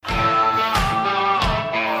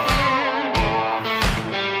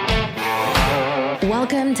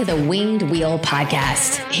Welcome to the Winged Wheel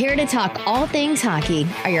Podcast. Here to talk all things hockey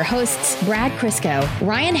are your hosts, Brad Crisco,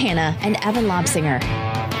 Ryan Hanna, and Evan Lobsinger.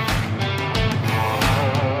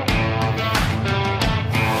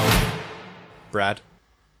 Brad,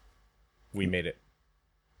 we made it.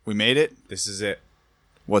 We made it? This is it.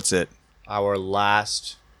 What's it? Our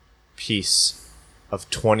last piece of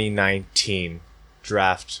 2019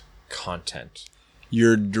 draft content.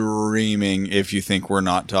 You're dreaming if you think we're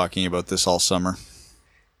not talking about this all summer.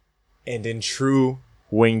 And in true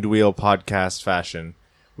Winged Wheel podcast fashion,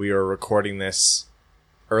 we are recording this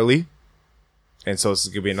early. And so this is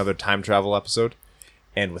going to be another time travel episode.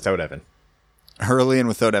 And without Evan. Early and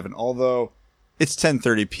without Evan. Although, it's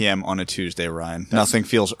 10:30 p.m. on a Tuesday, Ryan. Nothing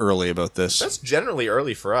feels early about this. That's generally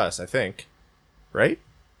early for us, I think. Right?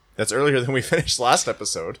 That's earlier than we finished last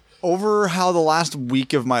episode. Over how the last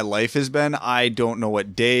week of my life has been, I don't know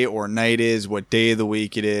what day or night is, what day of the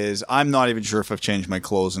week it is. I'm not even sure if I've changed my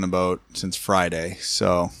clothes since Friday,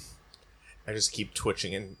 so... I just keep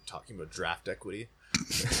twitching and talking about draft equity.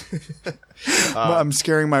 I'm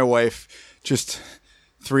scaring my wife. Just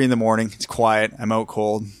 3 a.m, it's quiet, I'm out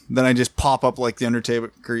cold. Then I just pop up like the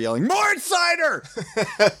Undertaker yelling, "More cider!"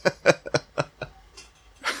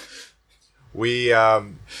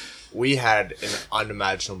 We had an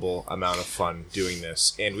unimaginable amount of fun doing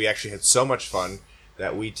this, and we actually had so much fun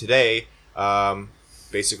that we today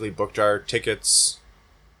basically booked our tickets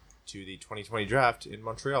to the 2020 draft in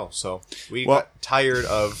Montreal. So we got tired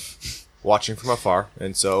of watching from afar,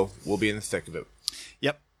 and so we'll be in the thick of it.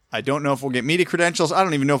 Yep. I don't know if we'll get media credentials. I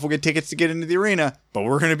don't even know if we'll get tickets to get into the arena, but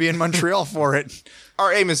we're going to be in Montreal for it.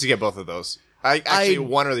 Our aim is to get both of those. Actually,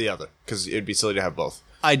 one or the other, because it'd be silly to have both.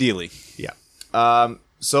 Ideally. Yeah.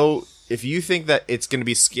 So if you think that it's going to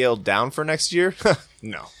be scaled down for next year,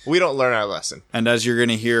 no, we don't learn our lesson. And as you're going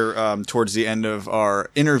to hear towards the end of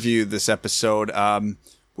our interview this episode,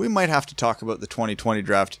 we might have to talk about the 2020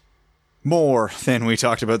 draft more than we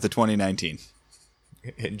talked about the 2019.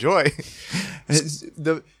 Enjoy.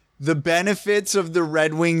 The benefits of the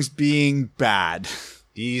Red Wings being bad.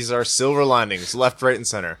 These are silver linings, left, right, and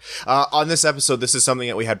center. On this episode, this is something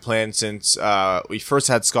that we had planned since we first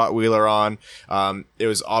had Scott Wheeler on. It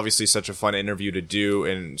was obviously such a fun interview to do,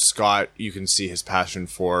 and Scott, you can see his passion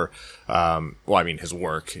for, his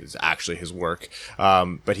work is actually his work.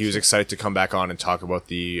 But he was excited to come back on and talk about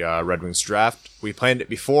the Red Wings draft. We planned it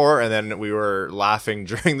before, and then we were laughing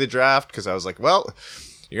during the draft because I was like, well,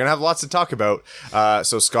 you're going to have lots to talk about.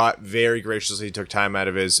 So Scott very graciously took time out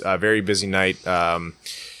of his very busy night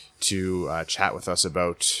to chat with us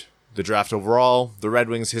about the draft overall, the Red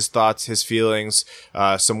Wings, his thoughts, his feelings,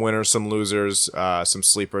 some winners, some losers, some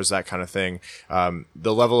sleepers, that kind of thing.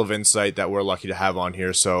 The level of insight that we're lucky to have on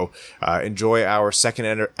here. So enjoy our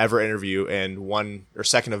second ever interview and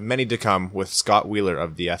second of many to come with Scott Wheeler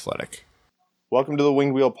of The Athletic. Welcome to the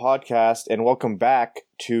Winged Wheel Podcast, and welcome back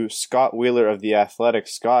to Scott Wheeler of The Athletic.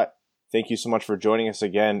 Scott, thank you so much for joining us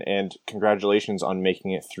again, and congratulations on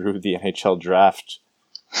making it through the NHL draft.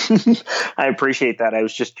 I appreciate that. I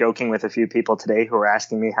was just joking with a few people today who were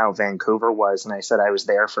asking me how Vancouver was, and I said I was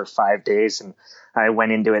there for 5 days, and I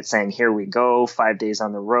went into it saying, here we go, 5 days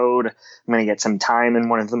on the road. I'm going to get some time in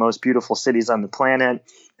one of the most beautiful cities on the planet.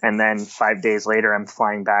 And then 5 days later, I'm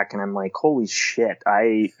flying back and I'm like, holy shit.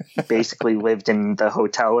 I basically lived in the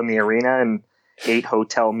hotel in the arena and ate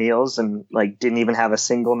hotel meals and didn't even have a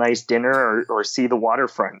single nice dinner or see the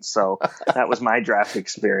waterfront. So that was my draft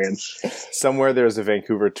experience. Somewhere there's a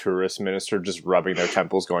Vancouver tourist minister just rubbing their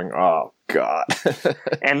temples going, oh, God.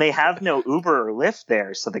 And they have no Uber or Lyft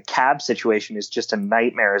there. So the cab situation is just a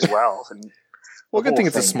nightmare as well. And well, good thing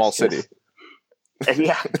it's a small city.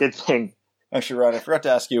 Yeah, good thing. Actually, Ryan, I forgot to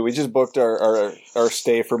ask you. We just booked our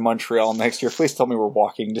stay for Montreal next year. Please tell me we're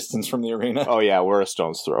walking distance from the arena. Oh, yeah, we're a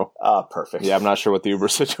stone's throw. Perfect. Yeah, I'm not sure what the Uber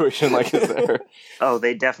situation is there. Oh,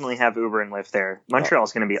 they definitely have Uber and Lyft there.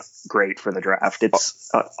 Montreal's going to be great for the draft. It's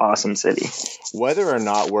an awesome city. Whether or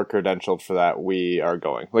not we're credentialed for that, we are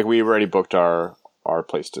going. We've already booked our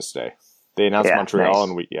place to stay. They announced Montreal,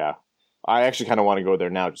 nice. And I actually kind of want to go there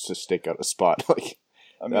now just to stake out a spot.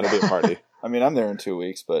 That'll be a party. I mean, I'm there in 2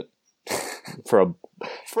 weeks, but... For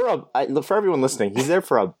everyone listening, he's there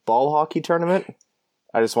for a ball hockey tournament.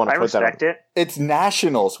 I just want to put that. I respect it. It's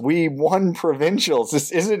nationals. We won provincials.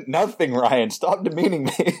 This isn't nothing, Ryan. Stop demeaning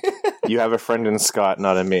me. You have a friend in Scott,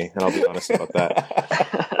 not in me, and I'll be honest about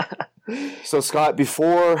that. So, Scott,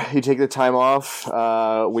 before you take the time off,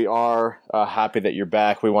 we are happy that you're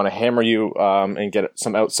back. We want to hammer you and get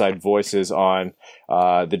some outside voices on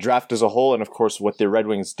the draft as a whole, and of course what the Red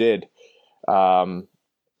Wings did.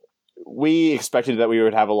 we expected that we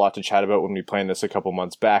would have a lot to chat about when we planned this a couple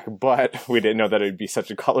months back, but we didn't know that it would be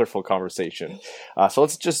such a colorful conversation. So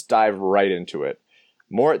let's just dive right into it.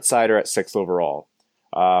 Moritz Seider at 6th overall.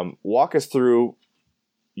 Walk us through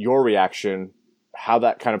your reaction, how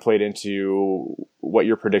that kind of played into what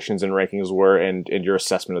your predictions and rankings were, and your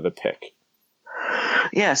assessment of the pick.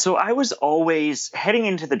 Yeah, so I was always heading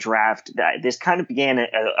into the draft. This kind of began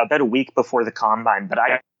about a week before the combine, but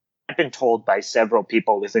I've been told by several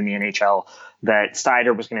people within the NHL that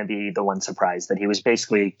Seider was going to be the one surprise, that he was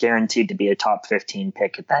basically guaranteed to be a top 15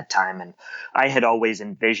 pick at that time. And I had always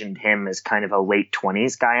envisioned him as kind of a late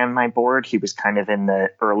 20s guy on my board. He was kind of in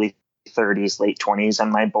the early 30s, late 20s on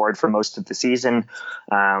my board for most of the season.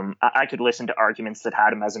 I could listen to arguments that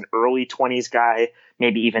had him as an early 20s guy,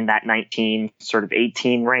 maybe even that 19, sort of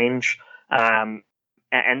 18 range.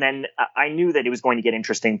 And then I knew that it was going to get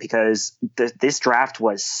interesting because this draft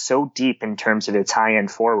was so deep in terms of its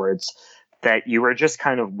high-end forwards that you were just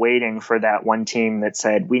kind of waiting for that one team that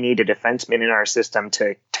said, we need a defenseman in our system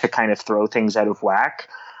to kind of throw things out of whack.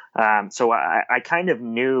 So I kind of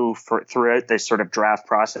knew throughout this sort of draft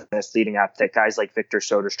process leading up that guys like Victor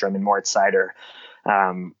Soderstrom and Moritz Seider,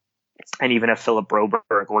 and even a Philip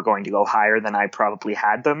Broberg were going to go higher than I probably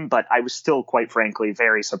had them. But I was still, quite frankly,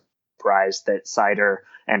 very surprised that Seider,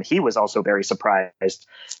 and he was also very surprised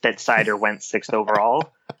that Seider went 6th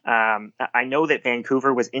overall. I know that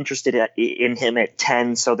Vancouver was interested in him at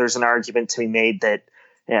 10, so there's an argument to be made that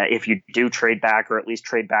if you do trade back, or at least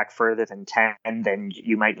trade back further than 10, then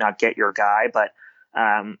you might not get your guy. But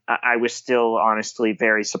I was still honestly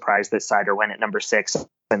very surprised that Seider went at number 6.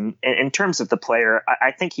 And in terms of the player,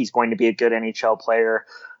 I think he's going to be a good NHL player.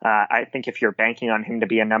 I think if you're banking on him to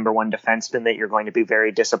be a number 1 defenseman, that you're going to be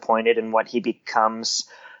very disappointed in what he becomes.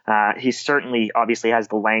 He certainly obviously has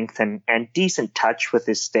the length and decent touch with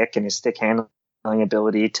his stick and his stick handling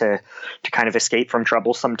ability to kind of escape from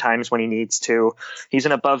trouble sometimes when he needs to. He's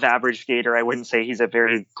an above average skater. I wouldn't say he's a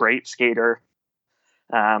very great skater,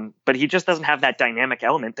 but he just doesn't have that dynamic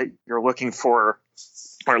element that you're looking for,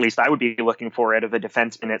 or at least I would be looking for out of a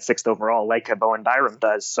defenseman at 6th overall, like Bowen Byram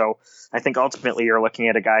does. So I think ultimately you're looking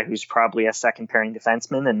at a guy who's probably a second pairing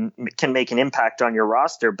defenseman and can make an impact on your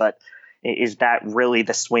roster, but is that really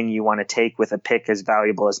the swing you want to take with a pick as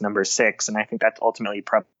valuable as number 6? And I think that's ultimately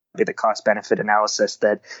probably the cost benefit analysis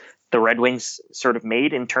that the Red Wings sort of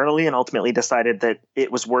made internally, and ultimately decided that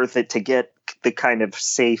it was worth it to get the kind of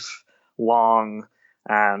safe, long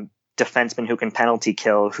defenseman who can penalty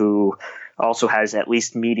kill, who also has at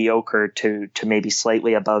least mediocre to maybe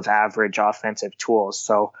slightly above average offensive tools.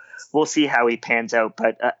 So we'll see how he pans out.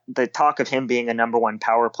 But the talk of him being a number 1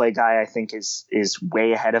 power play guy, I think is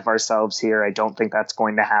way ahead of ourselves here. I don't think that's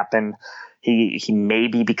going to happen. He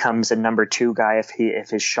maybe becomes a number 2 guy if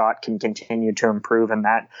his shot can continue to improve, and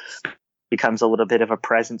that becomes a little bit of a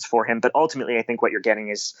presence for him. But ultimately, I think what you're getting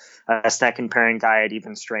is a second pairing guy at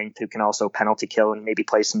even strength who can also penalty kill and maybe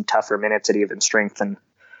play some tougher minutes at even strength. And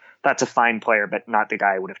that's a fine player, but not the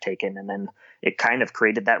guy I would have taken. And then it kind of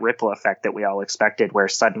created that ripple effect that we all expected, where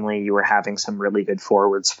suddenly you were having some really good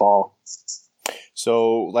forwards fall.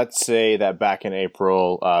 So let's say that back in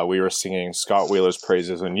April, we were singing Scott Wheeler's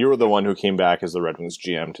praises, and you were the one who came back as the Red Wings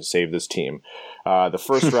GM to save this team. The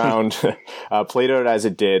first round played out as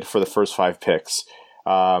it did for the first 5 picks,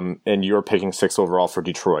 and you're picking 6th overall for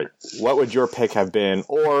Detroit. What would your pick have been,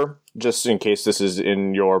 or just in case this is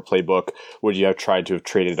in your playbook, would you have tried to have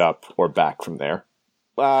traded up or back from there?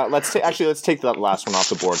 Let's take that last one off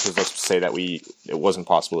the board, because let's say that it wasn't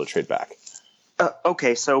possible to trade back.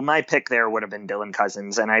 Okay, so my pick there would have been Dylan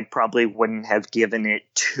Cozens, and I probably wouldn't have given it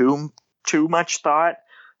too much thought.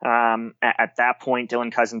 At that point,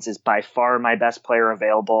 Dylan Cozens is by far my best player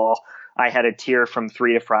available. I had a tier from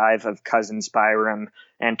 3 to 5 of Cozens, Byram,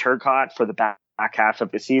 and Turcotte for the back half of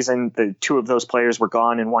the season. The 2 of those players were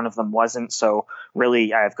gone, and one of them wasn't. So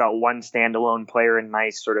really, I've got one standalone player in my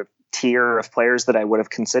sort of tier of players that I would have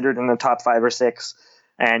considered in the top 5 or 6.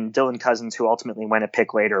 And Dylan Cozens, who ultimately went a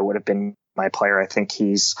pick later, would have been my player. I think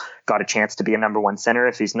he's got a chance to be a number 1 center.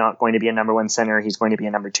 If he's not going to be a number 1 center, he's going to be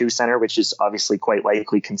a number 2 center, which is obviously quite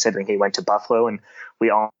likely considering he went to Buffalo. And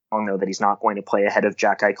we all know that he's not going to play ahead of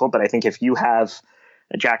Jack Eichel. But I think if you have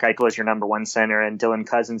Jack Eichel as your number 1 center and Dylan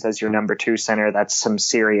Cozens as your number 2 center, that's some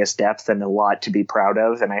serious depth and a lot to be proud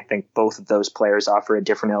of. And I think both of those players offer a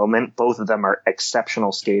different element. Both of them are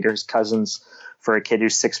exceptional skaters. Cozens, for a kid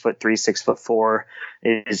who's 6'3", 6'4",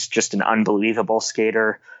 is just an unbelievable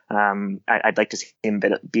skater. I'd like to see him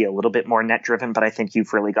be a little bit more net driven, but I think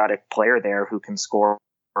you've really got a player there who can score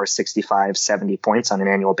 65, 70 points on an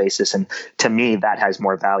annual basis. And to me, that has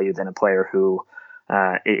more value than a player who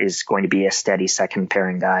is going to be a steady second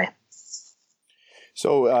pairing guy.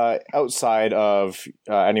 So outside of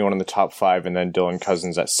anyone in the top 5 and then Dylan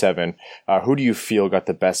Cousins at 7, who do you feel got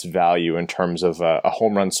the best value in terms of a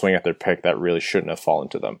home run swing at their pick that really shouldn't have fallen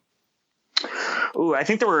to them? Ooh, I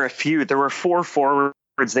think there were a few. There were 4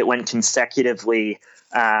 forwards that went consecutively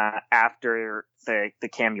after the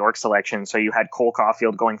Cam York selection. So you had Cole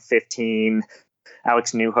Caulfield going 15,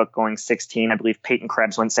 Alex Newhook going 16. I believe Peyton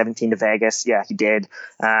Krebs went 17 to Vegas. Yeah, he did.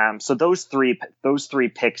 So those three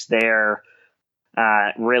picks there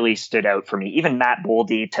really stood out for me. Even Matt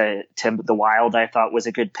Boldy to the Wild, I thought was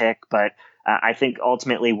a good pick, but I think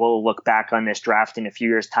ultimately we'll look back on this draft in a few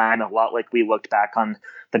years' time, a lot like we looked back on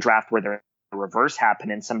the draft where the reverse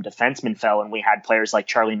happened and some defensemen fell and we had players like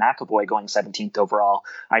Charlie McAvoy going 17th overall.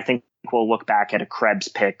 I think we'll look back at a Krebs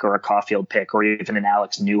pick or a Caulfield pick or even an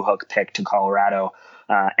Alex Newhook pick to Colorado.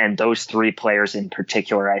 And those 3 players in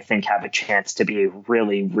particular, I think, have a chance to be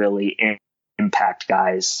really, really impact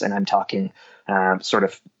guys. And I'm talking sort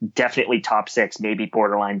of definitely top 6, maybe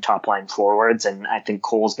borderline top line forwards. And I think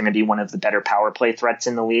Cole's going to be one of the better power play threats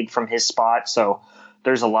in the league from his spot. So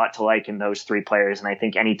there's a lot to like in those 3 players. And I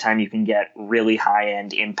think anytime you can get really high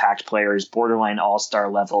end impact players, borderline all-star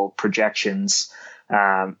level projections,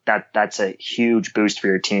 that's a huge boost for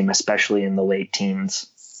your team, especially in the late teens.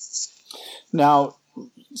 Now,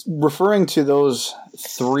 referring to those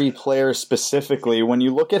 3 players specifically, when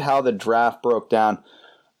you look at how the draft broke down,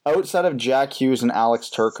 outside of Jack Hughes and Alex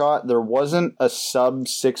Turcotte, there wasn't a sub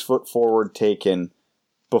 6 foot forward taken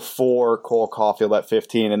before Cole Caulfield at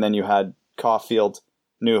 15, and then you had Caulfield,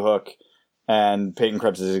 Newhook, and Peyton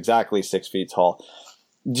Krebs is exactly 6 feet tall.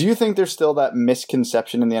 Do you think there's still that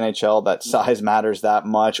misconception in the NHL that size matters that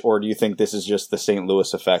much, or do you think this is just the St.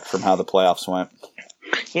 Louis effect from how the playoffs went?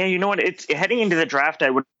 Yeah, you know what? It's heading into the draft,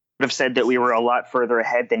 I would have said that we were a lot further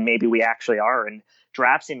ahead than maybe we actually are. And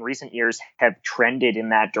drafts in recent years have trended in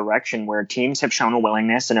that direction where teams have shown a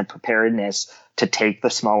willingness and a preparedness to take the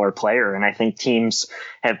smaller player. And I think teams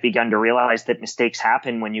have begun to realize that mistakes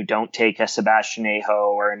happen when you don't take a Sebastian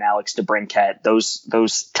Aho or an Alex DeBrincat,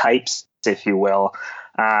 those types, if you will,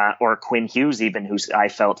 or Quinn Hughes even, who I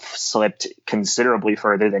felt slipped considerably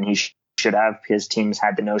further than he should have, because teams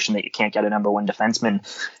had the notion that you can't get a number 1 defenseman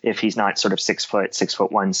if he's not sort of 6 foot, 6'1",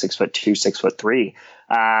 6'2",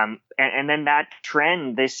 6'3". And then that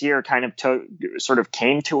trend this year kind of sort of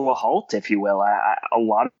came to a halt, if you will. A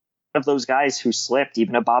lot of those guys who slipped,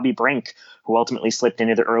 even a Bobby Brink, who ultimately slipped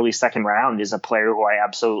into the early 2nd round, is a player who I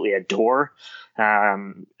absolutely adore.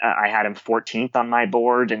 I had him 14th on my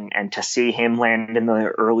board, and to see him land in the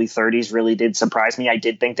early 30s really did surprise me. I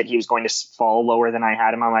did think that he was going to fall lower than I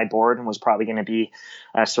had him on my board and was probably going to be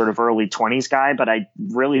a sort of early 20s guy, but I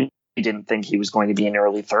really didn't think he was going to be an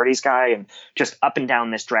early 30s guy. And just up and down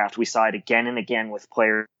this draft, we saw it again and again with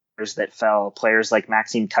players that fell, players like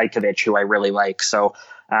Maxim Tajkovic, who I really like. So,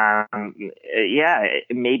 yeah,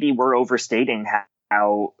 maybe we're overstating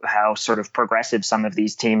how sort of progressive some of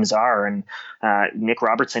these teams are. And Nick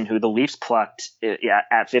Robertson, who the Leafs plucked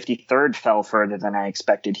at 53rd, fell further than I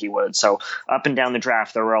expected he would. So up and down the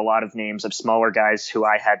draft, there were a lot of names of smaller guys who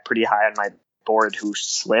I had pretty high on my board who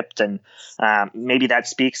slipped. And maybe that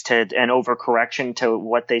speaks to an overcorrection to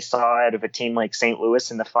what they saw out of a team like St. Louis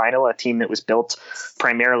in the final, a team that was built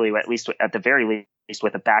primarily, at least at the very least,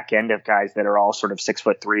 with a back end of guys that are all sort of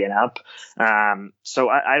 6'3" and up. So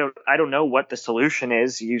I don't know what the solution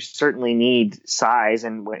is. You certainly need size,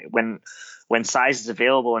 and when size is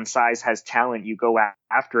available and size has talent, you go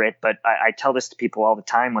after it. But I tell this to people all the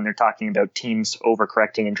time when they're talking about teams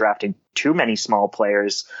overcorrecting and drafting too many small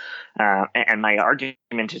players. And my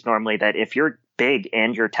argument is normally that if you're big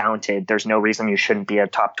and you're talented, there's no reason you shouldn't be a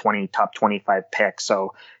top 20, top 25 pick.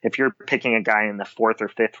 So if you're picking a guy in the 4th or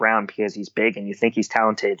 5th round because he's big and you think he's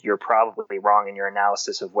talented, you're probably wrong in your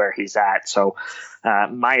analysis of where he's at. So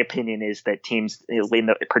my opinion is that teams,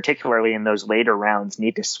 particularly in those later rounds,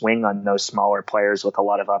 need to swing on those smaller players with a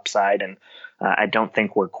lot of upside. And I don't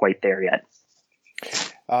think we're quite there yet.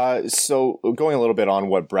 So going a little bit on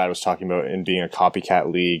what Brad was talking about in being a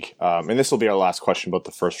copycat league, and this will be our last question about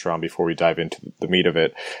the first round before we dive into the meat of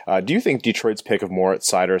it. Do you think Detroit's pick of Moritz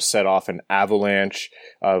Seider set off an avalanche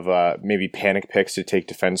of maybe panic picks to take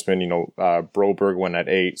defensemen? You know, Broberg went at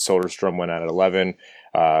 8, Soderstrom went at 11,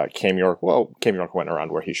 Cam York went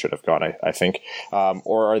around where he should have gone, I think.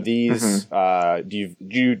 Or are these, do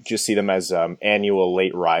you just see them as annual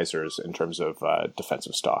late risers in terms of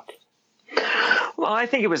defensive stock? Well, I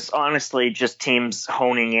think it was honestly just teams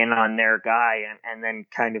honing in on their guy and then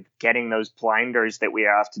kind of getting those blinders that we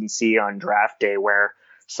often see on draft day where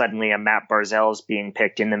suddenly a Matt Barzal is being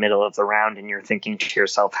picked in the middle of the round and you're thinking to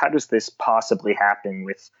yourself, how does this possibly happen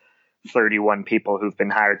with 31 people who've been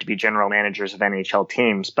hired to be general managers of NHL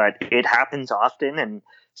teams, but it happens often. And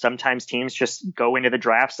sometimes teams just go into the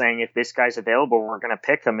draft saying, if this guy's available, we're going to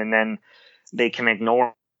pick him. And then they can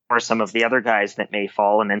ignore some of the other guys that may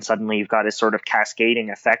fall. And then suddenly you've got a sort of cascading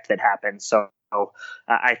effect that happens. So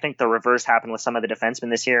I think the reverse happened with some of the defensemen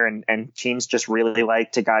this year, and teams just really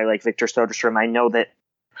liked a guy like Victor Soderstrom. I know that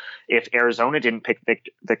if Arizona didn't pick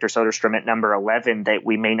Victor Soderstrom at number 11, that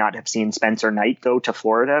we may not have seen Spencer Knight go to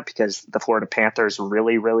Florida, because the Florida Panthers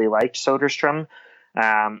really, really liked Soderstrom.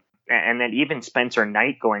 And then even Spencer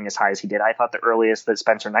Knight going as high as he did, I thought the earliest that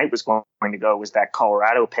Spencer Knight was going to go was that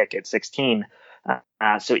Colorado pick at 16.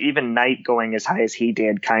 So even Knight going as high as he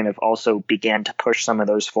did kind of also began to push some of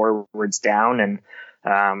those forwards down. And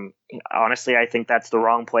honestly, I think that's the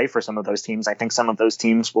wrong play for some of those teams. I think some of those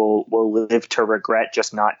teams will live to regret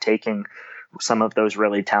just not taking some of those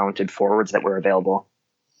really talented forwards that were available.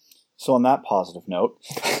 So on that positive note,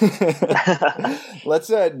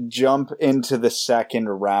 let's jump into the second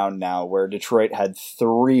round now, where Detroit had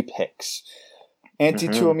 3 picks. Antti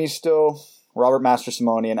Tuomisto, Robert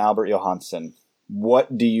Mastrosimone, and Albert Johansson.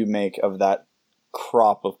 What do you make of that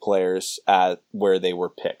crop of players at where they were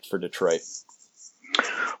picked for Detroit?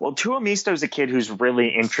 Well, Tuomisto is a kid who's really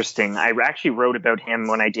interesting. I actually wrote about him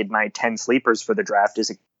when I did my 10 sleepers for the draft, as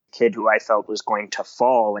a kid who I felt was going to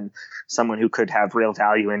fall and someone who could have real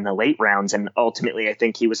value in the late rounds. And ultimately, I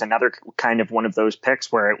think he was another kind of one of those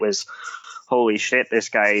picks where it was, holy shit, this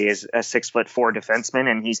guy is a 6'4"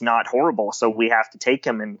 defenseman and he's not horrible, so we have to take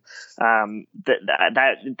him. And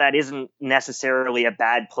that isn't necessarily a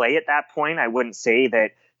bad play at that point. I wouldn't say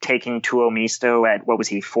that taking Tuomisto at, what was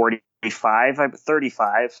he, 35,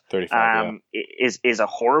 35, is a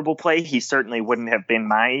horrible play. He certainly wouldn't have been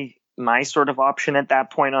my sort of option at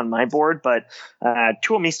that point on my board, but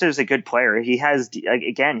Tuomisto is a good player. He has,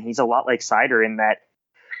 again, he's a lot like Seider in that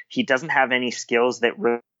he doesn't have any skills that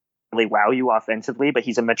really wow you offensively, but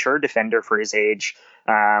he's a mature defender for his age.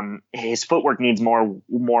 His footwork needs more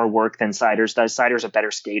work than Seider's does. Seider's a better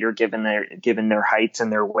skater given their heights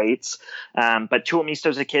and their weights. But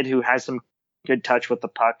Tuomisto's a kid who has some good touch with the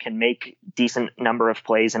puck, can make decent number of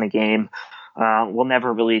plays in a game. Will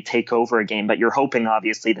never really take over a game, but you're hoping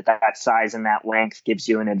obviously that size and that length gives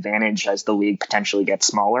you an advantage as the league potentially gets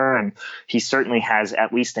smaller. And he certainly has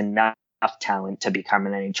at least enough talent to become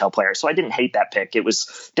an NHL player. So I didn't hate that pick. It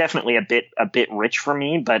was definitely a bit rich for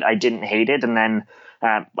me, but I didn't hate it. And then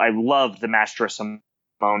I love the Mastrosimone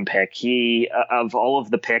pick. He, of all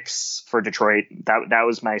of the picks for Detroit, that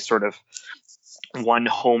was my sort of one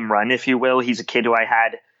home run, if you will. He's a kid who I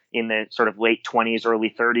had in the sort of late 20s,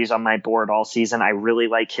 early 30s on my board all season. I really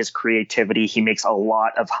like his creativity. He makes a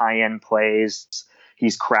lot of high-end plays.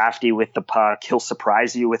 He's crafty with the puck. He'll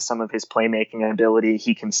surprise you with some of his playmaking ability.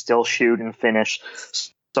 He can still shoot and finish.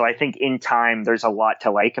 So I think in time, there's a lot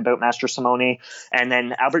to like about Mastrosimone. And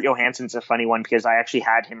then Albert Johansson's a funny one because I actually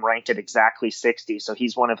had him ranked at exactly 60. So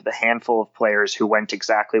he's one of the handful of players who went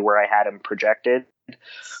exactly where I had him projected.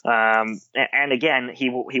 And again,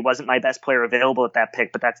 he wasn't my best player available at that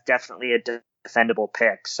pick, but that's definitely a defendable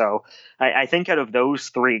pick. So I think out of those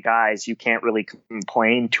 3 guys, you can't really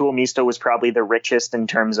complain. Tuomisto was probably the richest in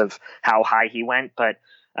terms of how high he went, but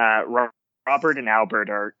Robert and Albert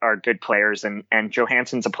are good players, and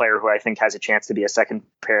Johansson's a player who I think has a chance to be a second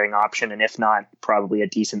pairing option, and if not, probably a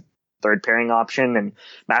decent third pairing option. And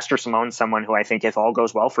Mastrosimone's someone who I think, if all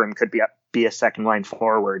goes well for him, could be a second line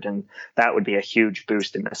forward, and that would be a huge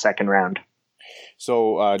boost in the second round.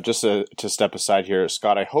 So just to step aside here,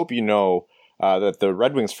 Scott, I hope you know that the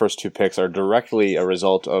Red Wings' first 2 picks are directly a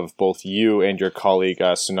result of both you and your colleague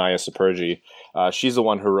Sunaya Saperji. She's the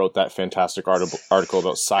one who wrote that fantastic article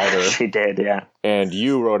about Seider. She did, yeah. And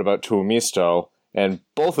you wrote about Tuomisto, and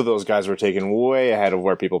both of those guys were taken way ahead of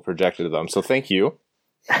where people projected them. So thank you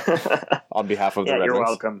on behalf of the Red Wings. You're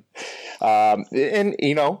welcome. And,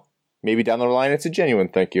 maybe down the line it's a genuine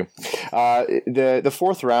thank you. The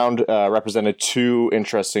fourth round represented 2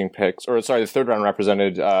 interesting picks, the third round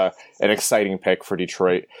represented an exciting pick for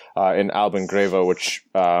Detroit in Albin Greva, which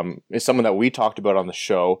is someone that we talked about on the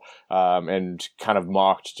show and kind of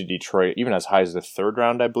mocked to Detroit, even as high as the third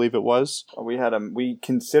round, I believe it was. We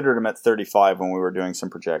considered him at 35 when we were doing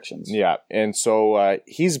some projections. Yeah, and so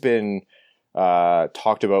he's been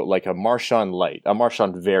talked about like a Marchand light, a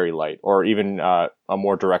Marchand very light, or even a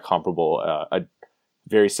more direct comparable,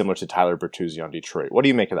 very similar to Tyler Bertuzzi on Detroit. What do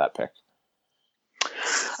you make of that pick?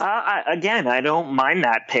 Again, I don't mind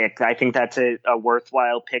that pick. I think that's a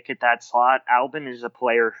worthwhile pick at that slot. Albin is a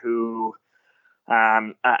player who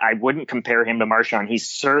I wouldn't compare him to Marchand. He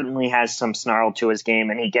certainly has some snarl to his game,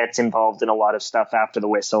 and he gets involved in a lot of stuff after the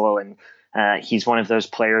whistle, and He's one of those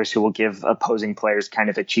players who will give opposing players kind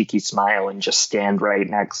of a cheeky smile and just stand right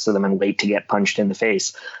next to them and wait to get punched in the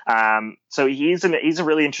face. So he's a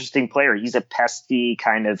really interesting player. He's a pesky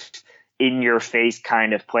kind of in your face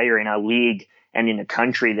kind of player in a league and in a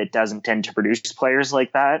country that doesn't tend to produce players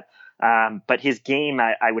like that. But his game,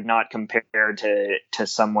 I would not compare to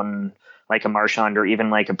someone like a Marchand or even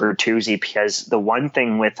like a Bertuzzi, because the one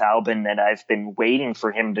thing with Albin that I've been waiting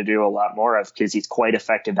for him to do a lot more of, because he's quite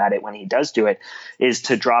effective at it when he does do it, is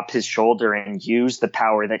to drop his shoulder and use the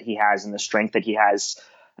power that he has and the strength that he has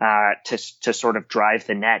to sort of drive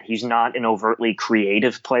the net. He's not an overtly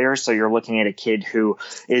creative player, so you're looking at a kid who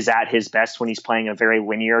is at his best when he's playing a very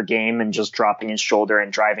linear game and just dropping his shoulder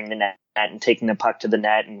and driving the net and taking the puck to the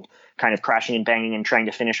net and kind of crashing and banging and trying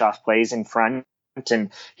to finish off plays in front.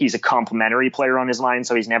 And he's a complementary player on his line,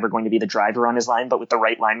 so he's never going to be the driver on his line, but with the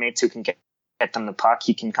right line mates who can get them the puck,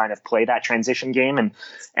 he can kind of play that transition game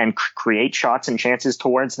and create shots and chances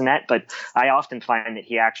towards the net. But I often find that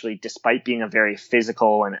he actually, despite being a very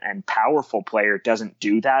physical and powerful player, doesn't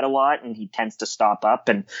do that a lot, and he tends to stop up.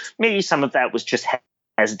 And maybe some of that was just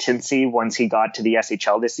hesitancy once he got to the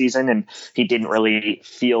SHL this season, and he didn't really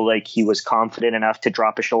feel like he was confident enough to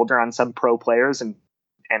drop a shoulder on some pro players and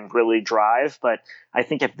really drive. But I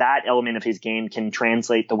think if that element of his game can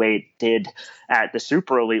translate the way it did at the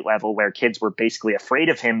super elite level, where kids were basically afraid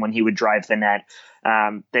of him when he would drive the net,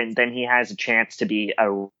 then he has a chance to be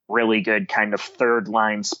a really good kind of third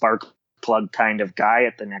line spark plug kind of guy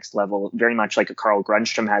at the next level, very much like a Carl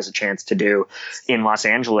Grundstrom has a chance to do in Los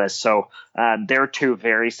Angeles. So they're two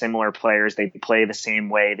very similar players. They play the same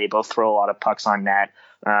way. They both throw a lot of pucks on net.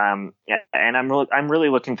 And I'm really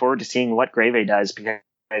looking forward to seeing what Greve does, because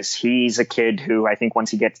he's a kid who I think once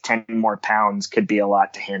he gets 10 more pounds could be a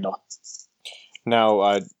lot to handle.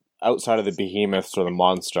 Now, outside of the behemoths or the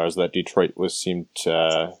monsters that Detroit seemed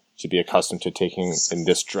to be accustomed to taking in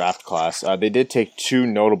this draft class, they did take two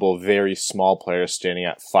notable, very small players standing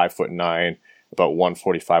at 5'9", about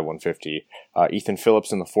 145, 150. Ethan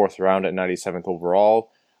Phillips in the 4th round at 97th overall,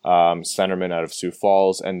 centerman out of Sioux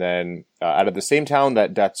Falls, and then out of the same town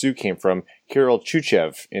that Datsyuk came from, Kirill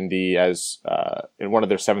Chuchev in one of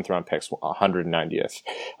their 7th round picks, 190th.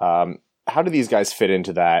 How do these guys fit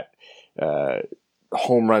into that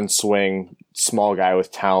home run swing, small guy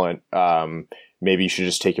with talent? Maybe you should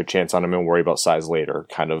just take your chance on him and worry about size later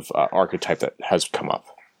kind of archetype that has come up.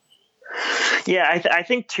 Yeah, I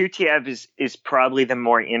think Tutiev is probably the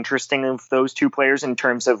more interesting of those two players in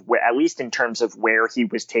terms of at least in terms of where he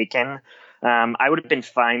was taken. I would have been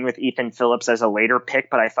fine with Ethan Phillips as a later pick,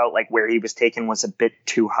 but I felt like where he was taken was a bit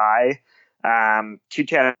too high.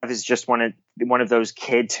 Tutiev is just one of those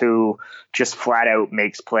kids who just flat out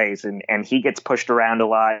makes plays, and he gets pushed around a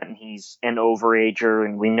lot, and he's an overager,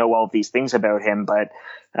 and we know all these things about him. But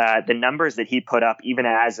the numbers that he put up, even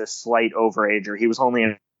as a slight overager, he was only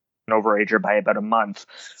an overager by about a month,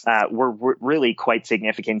 were really quite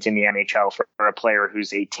significant in the NHL for a player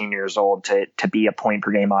who's 18 years old to be a point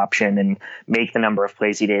per game option and make the number of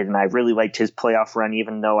plays he did. And I really liked his playoff run,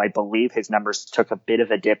 even though I believe his numbers took a bit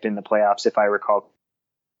of a dip in the playoffs, if I recall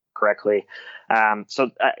correctly.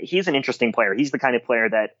 So he's an interesting player. He's the kind of player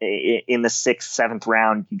that in the 6th, 7th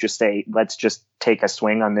round, you just say, let's just take a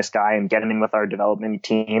swing on this guy and get him in with our development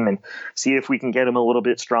team and see if we can get him a little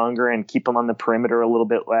bit stronger and keep him on the perimeter a little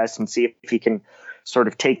bit less and see if he can sort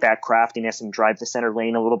of take that craftiness and drive the center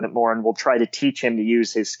lane a little bit more. And we'll try to teach him to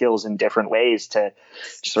use his skills in different ways to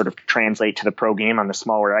sort of translate to the pro game on the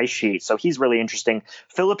smaller ice sheet. So he's really interesting.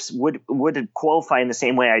 Phillips would qualify in the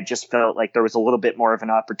same way. I just felt like there was a little bit more of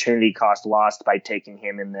an opportunity cost lost by taking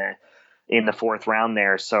him in the 4th round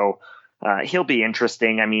there. So he'll be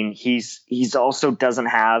interesting. I mean, he's also doesn't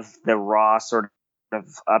have the raw sort of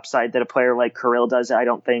upside that a player like Kirill does, I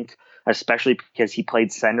don't think, especially because he played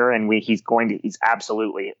center, and he's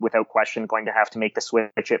absolutely, without question, going to have to make the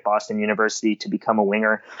switch at Boston University to become a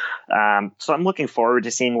winger. So I'm looking forward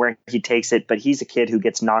to seeing where he takes it, but he's a kid who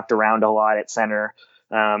gets knocked around a lot at center,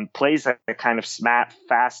 plays a kind of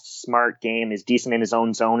fast, smart game, is decent in his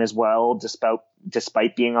own zone as well,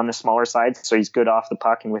 despite being on the smaller side. So he's good off the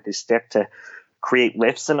puck and with his stick to create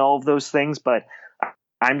lifts and all of those things, but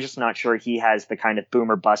I'm just not sure he has the kind of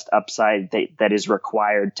boom or bust upside that is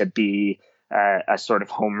required to be a sort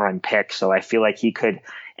of home run pick. So I feel like he could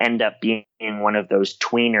end up being one of those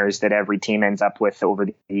tweeners that every team ends up with over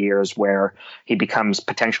the years, where he becomes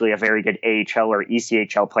potentially a very good AHL or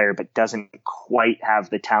ECHL player, but doesn't quite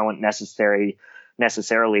have the talent necessarily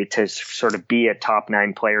to sort of be a top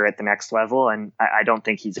 9 player at the next level. And I don't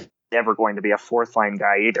think he's ever going to be a 4th line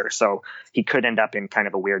guy either. So he could end up in kind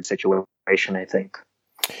of a weird situation, I think.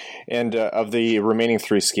 And of the remaining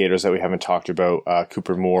three skaters that we haven't talked about,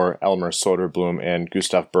 Cooper Moore, Elmer Soderblom, and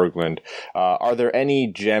Gustav Berglund, are there any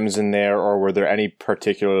gems in there, or were there any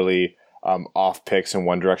particularly off picks in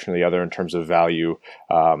one direction or the other in terms of value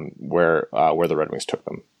where the Red Wings took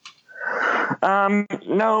them?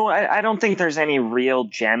 No, I don't think there's any real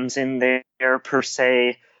gems in there per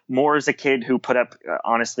se. Moore is a kid who put up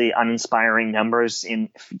honestly uninspiring numbers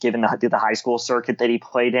given the high school circuit that he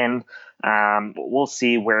played in. We'll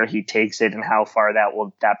see where he takes it and how far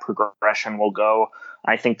that progression will go.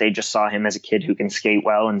 I think they just saw him as a kid who can skate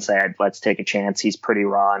well and said, let's take a chance. He's pretty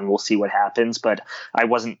raw and we'll see what happens. But I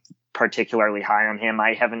wasn't particularly high on him.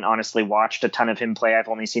 I haven't honestly watched a ton of him play. I've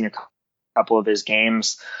only seen a couple of his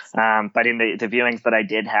games. But in the viewings that I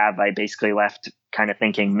did have, I basically left kind of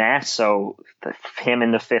thinking meh. So him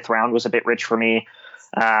in the 5th round was a bit rich for me.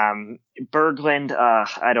 Berglund,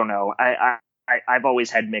 I don't know. I've always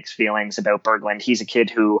had mixed feelings about Berglund. He's a kid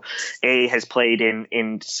who has played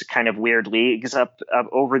in kind of weird leagues up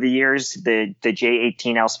over the years. The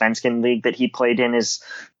J18 Allsvenskan league that he played in is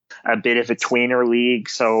a bit of a tweener league,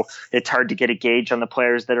 so it's hard to get a gauge on the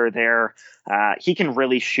players that are there. He can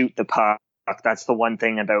really shoot the puck. That's the one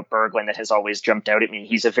thing about Berglund that has always jumped out at me.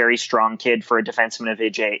 He's a very strong kid for a defenseman of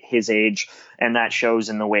his age, and that shows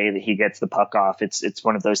in the way that he gets the puck off. It's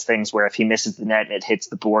one of those things where if he misses the net and it hits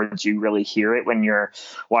the boards, you really hear it when you're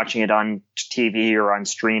watching it on TV or on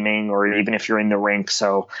streaming, or even if you're in the rink.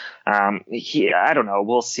 So I don't know.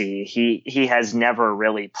 We'll see. He has never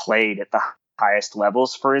really played at the highest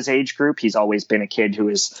levels for his age group. He's always been a kid who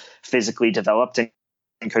is physically developed and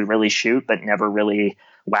could really shoot, but never really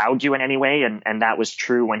wowed you in any way. And that was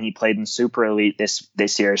true when he played in Super Elite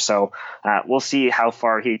this year. So we'll see how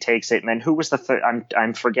far he takes it. And then who was the third?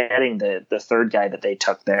 I'm forgetting the third guy that they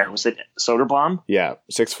took there. Was it Soderblom? Yeah.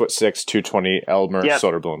 6'6", 220 Elmer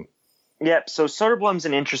Soderblom. Yep. So Soderblom's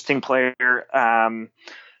an interesting player.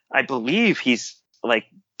 I believe he's like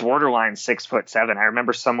borderline 6'7". I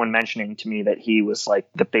remember someone mentioning to me that he was like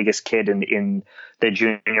the biggest kid in the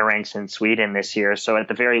junior ranks in Sweden this year. So at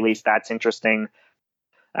the very least, that's interesting.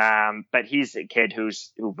 But he's a kid who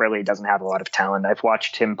really doesn't have a lot of talent. I've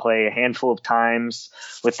watched him play a handful of times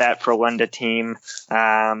with that Frölunda team.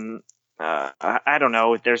 I don't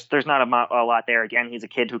know. There's not a lot there. Again, he's a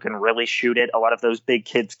kid who can really shoot it. A lot of those big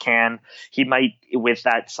kids can. He might, with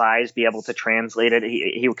that size, be able to translate it.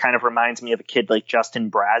 He kind of reminds me of a kid like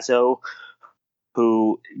Justin Brazeau,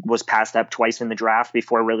 who was passed up twice in the draft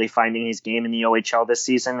before really finding his game in the OHL this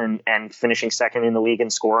season and finishing second in the league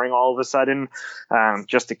and scoring all of a sudden.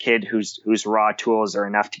 Just a kid whose raw tools are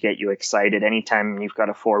enough to get you excited. Anytime you've got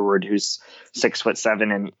a forward who's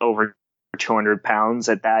 6'7" and over 200 pounds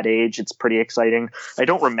at that age, it's pretty exciting. I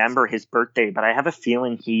don't remember his birthday, but I have a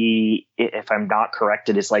feeling he, if I'm not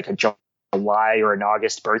corrected, is like a July or an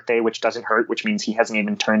August birthday, which doesn't hurt, which means he hasn't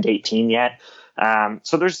even turned 18 yet.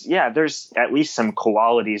 So there's at least some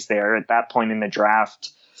qualities there at that point in the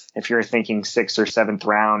draft. If you're thinking 6th or 7th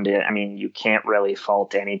round, I mean, you can't really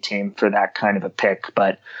fault any team for that kind of a pick,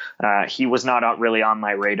 but he was not really on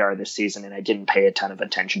my radar this season, and I didn't pay a ton of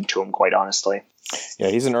attention to him, quite honestly. Yeah,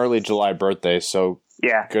 he's an early July birthday, so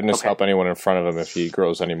yeah, goodness help anyone in front of him if he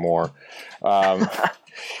grows any more.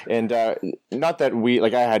 And not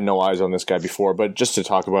that I had no eyes on this guy before, but just to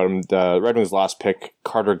talk about him, the Red Wings' last pick,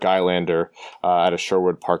 Carter Gylander, out of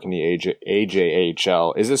Sherwood Park in the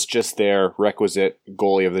AJHL. Is this just their requisite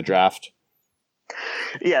goalie of the draft?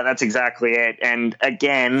 Yeah, that's exactly it. And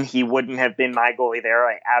again, he wouldn't have been my goalie there.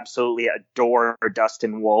 I absolutely adore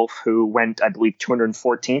Dustin Wolf, who went, I believe,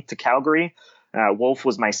 214th to Calgary. Wolf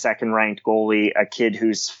was my second-ranked goalie, a kid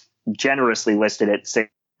who's generously listed at 6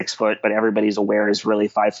 foot, but everybody's aware is really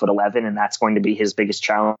 5'11", and that's going to be his biggest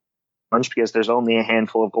challenge because there's only a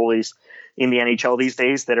handful of goalies in the NHL these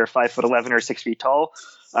days that are 5'11" or 6 feet tall.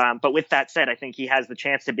 But with that said, I think he has the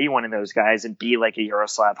chance to be one of those guys and be like a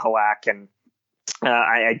Yaroslav Halak, and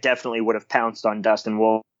I definitely would have pounced on Dustin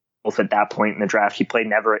Wolf at that point in the draft. He played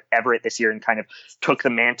in Everett this year and kind of took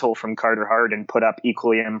the mantle from Carter Hart and put up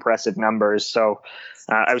equally impressive numbers. So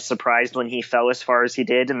I was surprised when he fell as far as he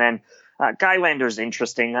did. And then Gylander's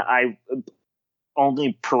interesting. I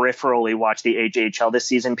only peripherally watched the AJHL this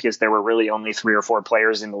season because there were really only 3 or 4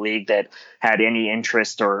 players in the league that had any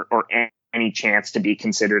interest or any chance to be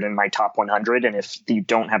considered in my top 100. And if you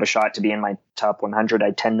don't have a shot to be in my top 100,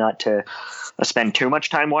 I tend not to spend too much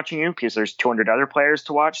time watching you because there's 200 other players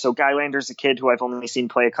to watch. So Gylander's a kid who I've only seen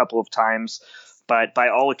play a couple of times, but by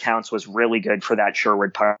all accounts was really good for that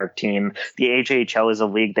Sherwood Park team. The AJHL is a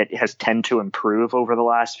league that has tended to improve over the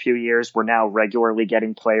last few years. We're now regularly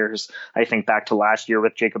getting players. I think back to last year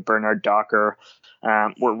with Jacob Bernard Docker.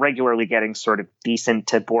 we're regularly getting sort of decent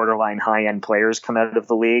to borderline high-end players come out of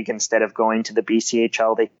the league. Instead of going to the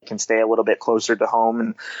BCHL, they can stay a little bit closer to home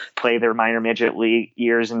and play their minor midget league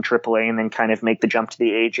years in AAA and then kind of make the jump to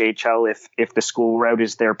the AJHL if the school route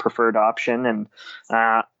is their preferred option. And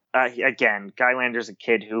again, Guylander's a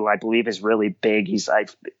kid who I believe is really big.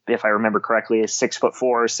 If I remember correctly, is 6'4",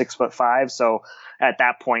 6'5". So at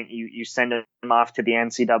that point, you send him off to the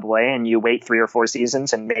NCAA and you wait 3 or 4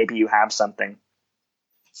 seasons and maybe you have something.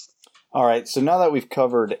 All right. So now that we've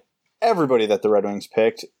covered everybody that the Red Wings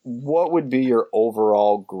picked, what would be your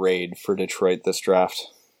overall grade for Detroit this draft?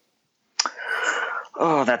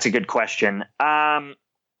 Oh, that's a good question. I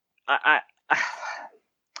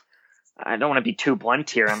don't want to be too blunt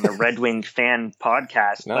here on the Red Wing fan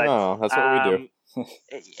podcast. No, that's what we do.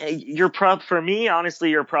 For me, honestly,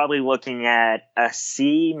 you're probably looking at a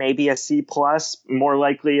C, maybe a C plus, more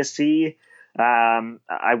likely a C.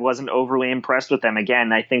 I wasn't overly impressed with them.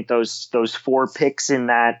 Again, I think those 4 picks in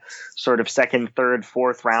that sort of second, third,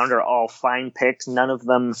 fourth round are all fine picks. None of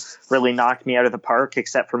them really knocked me out of the park,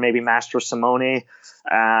 except for maybe Mastrosimone.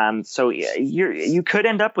 So you could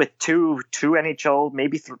end up with two NHL,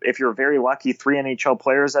 maybe if you're very lucky, 3 NHL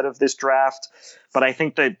players out of this draft. But I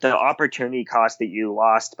think that the opportunity cost that you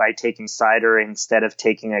lost by taking Seider instead of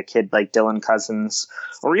taking a kid like Dylan Cousins,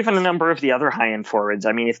 or even a number of the other high-end forwards.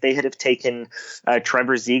 I mean, if they had have taken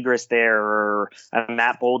Trevor Zegras there, or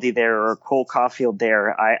Matt Boldy there, or Cole Caulfield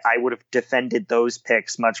there, I would have defended those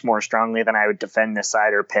picks much more strongly than I would defend the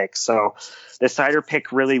Seider pick. So the Seider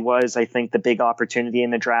pick really was, I think, the big opportunity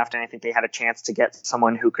in the draft, and I think they had a chance to get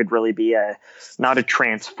someone who could really be not a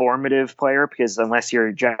transformative player, because unless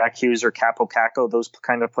you're Jack Hughes or Capo Caco, those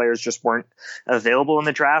kind of players just weren't available in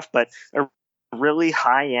the draft, but a really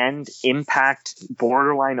high-end impact,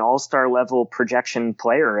 borderline all-star level projection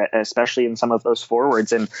player, especially in some of those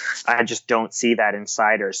forwards, and I just don't see that in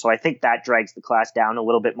Seider. So I think that drags the class down a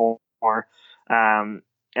little bit more.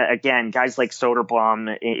 Again, guys like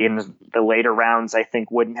Soderblom in the later rounds, I think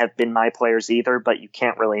wouldn't have been my players either, but you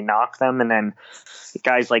can't really knock them. And then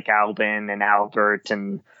guys like Albin and Albert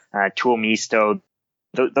and Tuomisto,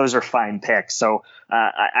 those are fine picks. So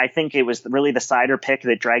I think it was really the Seider pick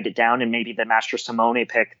that dragged it down, and maybe the Mastrosimone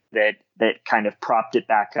pick that kind of propped it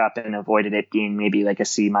back up and avoided it being maybe like a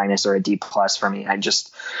C minus or a D plus for me. I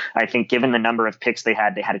think given the number of picks they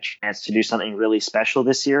had a chance to do something really special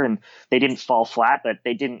this year, and they didn't fall flat, but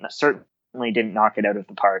they certainly didn't knock it out of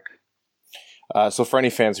the park. So for any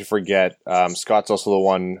fans who forget, Scott's also the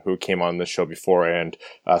one who came on this show before and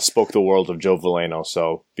spoke the world of Joe Veleno.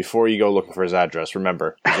 So before you go looking for his address,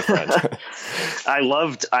 remember, he's a friend.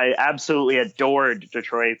 I absolutely adored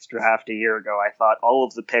Detroit's draft a year ago. I thought all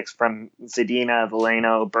of the picks from Zadina,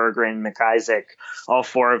 Veleno, Berggren, McIsaac, all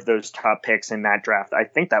 4 of those top picks in that draft, I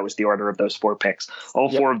think that was the order of those 4 picks. All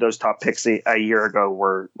 4 of those top picks a year ago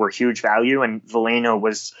were huge value, and Veleno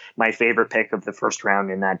was my favorite pick of the first round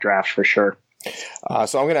in that draft for sure.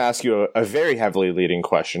 So I'm going to ask you a very heavily leading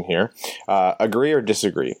question here. Agree or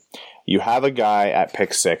disagree? You have a guy at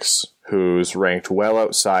pick 6 who's ranked well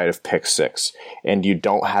outside of pick 6, and you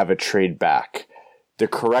don't have a trade back. The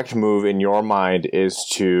correct move in your mind is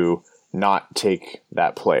to not take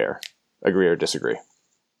that player. Agree or disagree?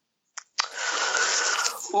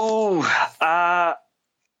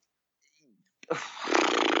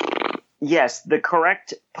 Yes, the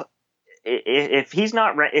correct. If he's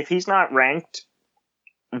not ranked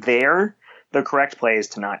there, the correct play is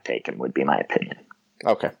to not take him, would be my opinion.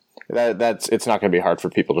 Okay. It's not going to be hard for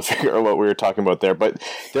people to figure out what we were talking about there, but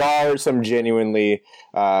there are some genuinely,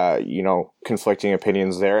 conflicting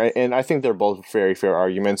opinions there, and I think they're both very fair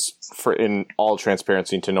arguments. For in all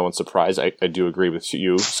transparency, and to no one's surprise, I do agree with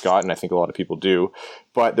you, Scott, and I think a lot of people do.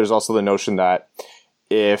 But there's also the notion that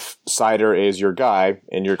if Seider is your guy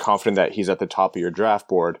and you're confident that he's at the top of your draft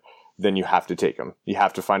board, then you have to take him. You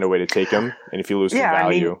have to find a way to take him, and if you lose some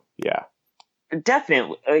value,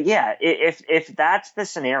 definitely, If that's the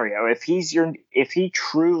scenario, if he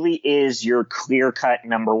truly is your clear-cut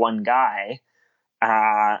number one guy,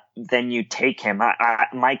 then you take him.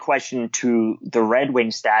 My question to the Red Wing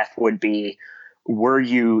staff would be: were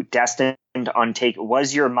you destined on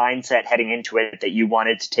was your mindset heading into it that you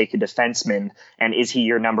wanted to take a defenseman, and is he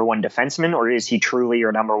your number one defenseman, or is he truly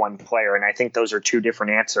your number one player? And I think those are 2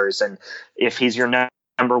 different answers. And if he's your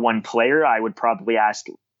number one player, I would probably ask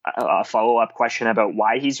a follow-up question about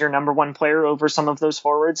why he's your number one player over some of those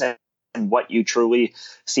forwards and what you truly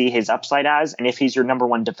see his upside as. And if he's your number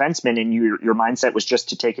one defenseman and your mindset was just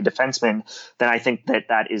to take a defenseman, then I think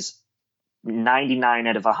that is 99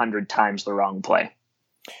 out of 100 times the wrong play.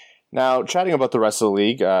 Now, chatting about the rest of the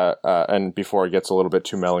league, and before it gets a little bit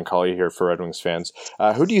too melancholy here for Red Wings fans,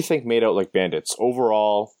 who do you think made out like bandits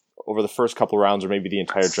overall over the first couple rounds or maybe the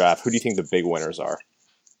entire draft? Who do you think the big winners are?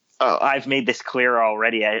 Oh, I've made this clear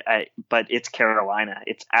already, but it's Carolina.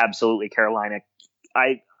 It's absolutely Carolina.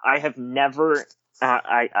 I have never.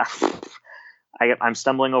 I'm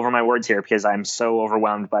stumbling over my words here because I'm so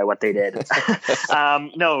overwhelmed by what they did.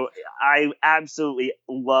 No, I absolutely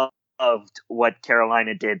loved what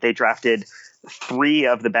Carolina did. They drafted 3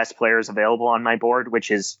 of the best players available on my board,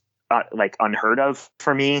 which is like unheard of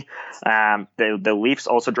for me. The Leafs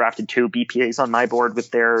also drafted 2 BPAs on my board with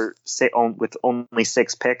with only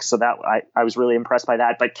 6 picks. So that I was really impressed by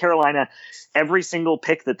that. But Carolina, every single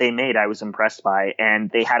pick that they made, I was impressed by, and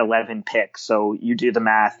they had 11 picks. So you do the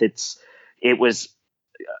math. It was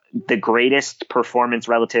the greatest performance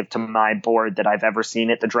relative to my board that I've ever seen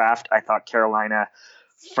at the draft. I thought Carolina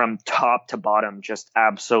from top to bottom just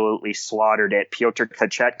absolutely slaughtered it. Pyotr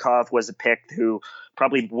Kochetkov was a pick who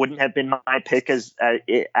probably wouldn't have been my pick at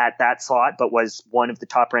that slot, but was one of the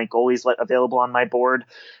top ranked goalies available on my board.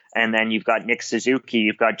 And then you've got Nick Suzuki,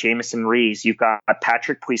 you've got Jamison Rees, you've got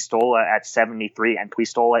Patrick Puistola at 73. And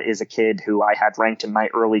Puistola is a kid who I had ranked in my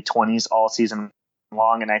early 20s all season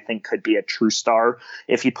long, and I think could be a true star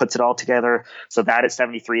if he puts it all together. So that at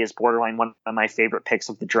 73 is borderline one of my favorite picks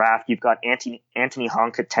of the draft. You've got Anthony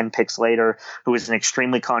Honk at 10 picks later, who is an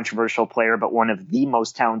extremely controversial player, but one of the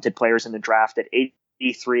most talented players in the draft at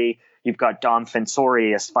 83. You've got Dom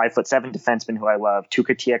Fensori, a 5'7" defenseman who I love,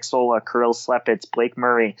 Tuukka Tieksola, Kirill Slepets, Blake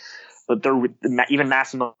Murray. But even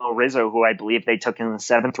Massimo Rizzo, who I believe they took in the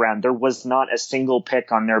 7th round, there was not a single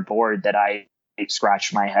pick on their board that I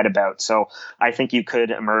scratched my head about. So I think you could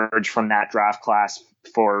emerge from that draft class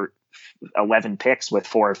for 11 picks with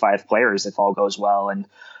 4 or 5 players if all goes well. And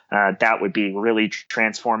that would be really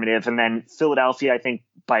transformative. And then Philadelphia, I think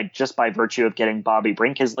by virtue of getting Bobby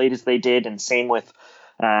Brink as late as they did, and same with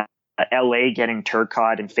LA getting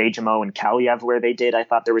Turcotte and Fagemo and Kaliev where they did, I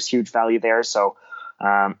thought there was huge value there. So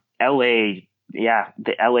LA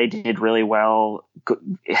did really well.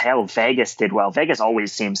 Hell, Vegas did well. Vegas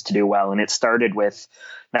always seems to do well. And it started with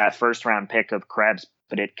that first round pick of Krebs,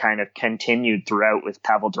 but it kind of continued throughout with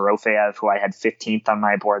Pavel Dorofeyev, who I had 15th on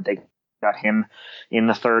my board. They got him in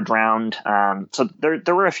the 3rd round. So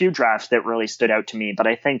there were a few drafts that really stood out to me, but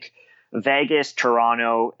I think Vegas,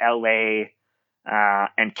 Toronto, LA,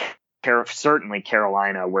 and certainly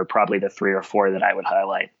Carolina were probably the 3 or 4 that I would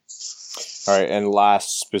highlight. All right, and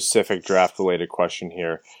last specific draft-related question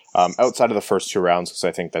here. Outside of the first 2 rounds, because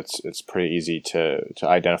I think it's pretty easy to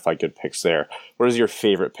identify good picks there, what is your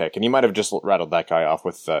favorite pick? And you might have just rattled that guy off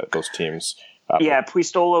with those teams.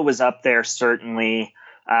 Puistola was up there, certainly.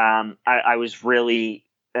 I was really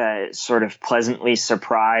sort of pleasantly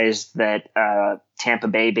surprised that Tampa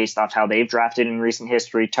Bay, based off how they've drafted in recent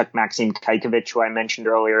history, took Maxim Kajkovic, who I mentioned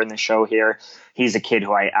earlier in the show here. He's a kid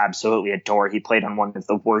who I absolutely adore. He played on one of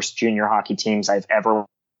the worst junior hockey teams I've ever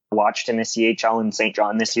watched in the CHL in St.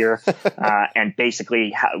 John this year, and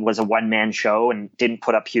basically was a one-man show and didn't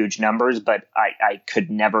put up huge numbers, but I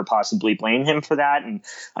could never possibly blame him for that. And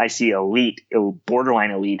I see elite,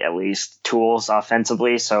 borderline elite at least, tools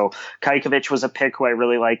offensively. So Kajkovic was a pick who I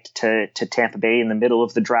really liked to Tampa Bay in the middle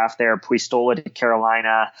of the draft there. Puistola to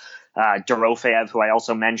Carolina, Dorofeyev, who I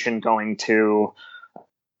also mentioned, going to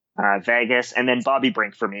Vegas, and then Bobby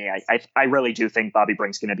Brink for me. I really do think Bobby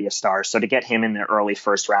Brink's going to be a star. So to get him in the early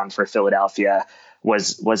 1st round for Philadelphia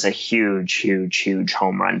was a huge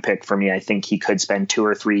home run pick for me. I think he could spend 2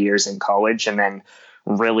 or 3 years in college and then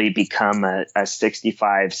really become a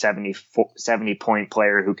 65, 70 point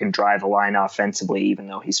player who can drive a line offensively, even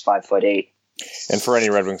though he's 5'8". And for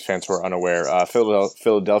any Red Wings fans who are unaware,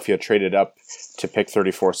 Philadelphia traded up to pick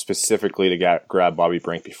 34 specifically to grab Bobby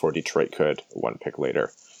Brink before Detroit could 1 pick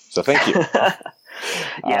later. So thank you.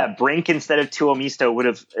 Brink instead of Tuomisto would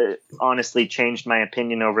have honestly changed my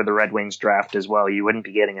opinion over the Red Wings draft as well. You wouldn't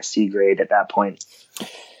be getting a C grade at that point.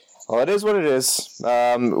 Well, it is what it is.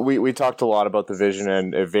 We talked a lot about the vision,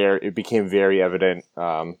 and it became very evident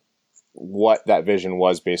what that vision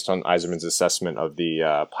was based on Yzerman's assessment of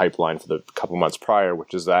the pipeline for the couple months prior,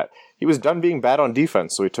 which is that he was done being bad on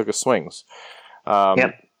defense, so he took his swings.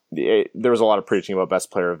 There was a lot of preaching about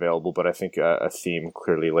best player available, but I think a theme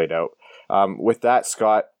clearly laid out. With that,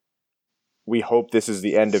 Scott, we hope this is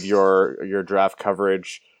the end of your draft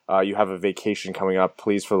coverage. You have a vacation coming up.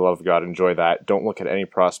 Please, for the love of God, enjoy that. Don't look at any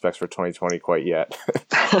prospects for 2020 quite yet.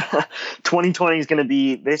 2020 is going to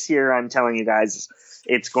be, this year, I'm telling you guys,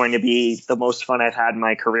 it's going to be the most fun I've had in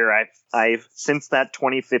my career. I've since that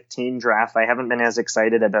 2015 draft, I haven't been as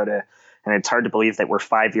excited about And it's hard to believe that we're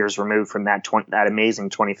 5 years removed from that amazing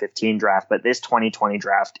 2015 draft. But this 2020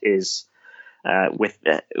 draft is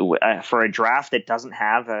for a draft that doesn't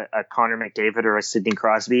have a Connor McDavid or a Sidney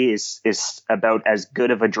Crosby is about as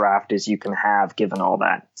good of a draft as you can have given all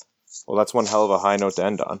that. Well, that's one hell of a high note to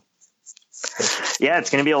end on. Yeah, it's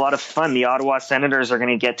going to be a lot of fun. The Ottawa Senators are going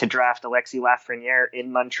to get to draft Alexis Lafreniere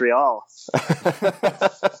in Montreal.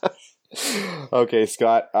 Okay,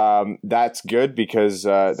 Scott, that's good because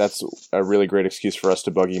that's a really great excuse for us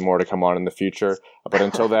to bug you more to come on in the future. But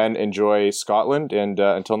until then, enjoy Scotland, and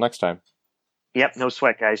until next time. Yep, no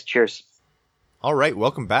sweat, guys. Cheers. All right,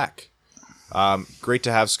 welcome back. Great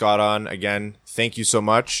to have Scott on again. Thank you so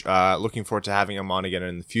much. Looking forward to having him on again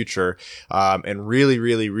in the future. And really,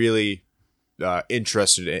 really, really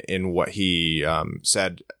interested in what he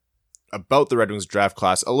said about the Red Wings draft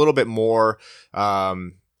class. A little bit more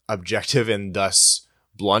objective and thus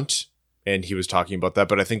blunt. And he was talking about that.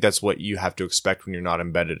 But I think that's what you have to expect when you're not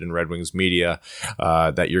embedded in Red Wings media,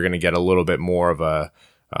 that you're going to get a little bit more of a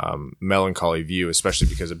melancholy view, especially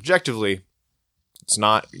because objectively, it's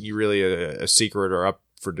not really a secret or up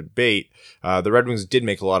for debate. The Red Wings did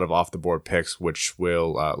make a lot of off-the-board picks, which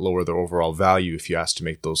will lower their overall value if you ask to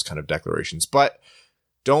make those kind of declarations. But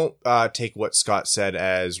don't take what Scott said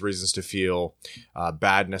as reasons to feel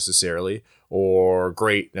bad necessarily or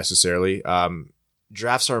great necessarily.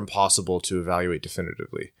 Drafts are impossible to evaluate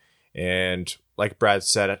definitively. And like Brad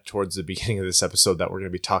said towards the beginning of this episode that we're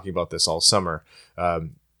going to be talking about this all summer,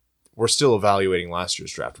 we're still evaluating last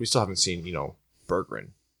year's draft. We still haven't seen, Berggren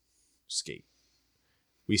skate.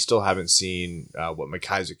 We still haven't seen what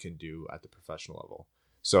McIsaac can do at the professional level.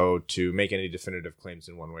 So to make any definitive claims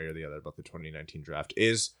in one way or the other about the 2019 draft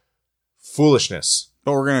is foolishness.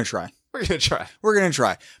 But we're going to try. We're going to try. We're going to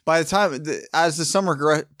try. By the time, as the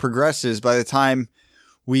summer progresses, by the time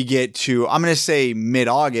we get to, I'm going to say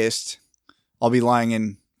mid-August, I'll be lying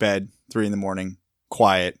in bed 3 a.m,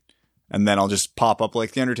 quiet, and then I'll just pop up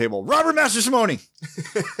like the under table, Robert Mastrosimone.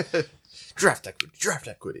 Draft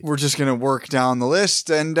equity. We're just going to work down the list,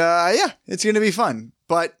 and it's going to be fun.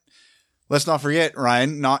 But let's not forget,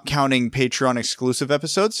 Ryan, not counting Patreon exclusive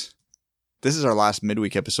episodes, this is our last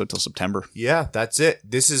midweek episode till September. Yeah, that's it.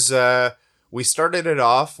 This is, we started it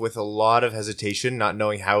off with a lot of hesitation, not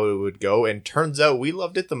knowing how it would go, and turns out we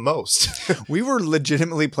loved it the most. We were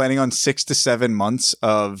legitimately planning on 6 to 7 months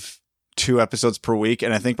of 2 episodes per week,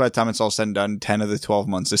 and I think by the time it's all said and done, 10 of the 12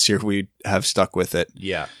 months this year, we have stuck with it.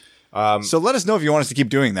 Yeah. So let us know if you want us to keep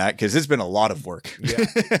doing that, because it's been a lot of work. Yeah.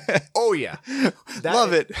 Oh, yeah.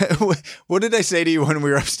 Love it. What did I say to you when we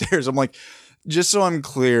were upstairs? I'm like, just so I'm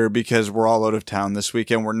clear, because we're all out of town this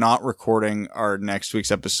weekend, we're not recording our next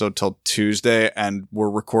week's episode till Tuesday, and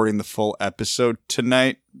we're recording the full episode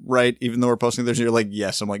tonight, right? Even though we're posting Thursday, you're like,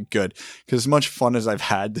 yes. I'm like, good. Because as much fun as I've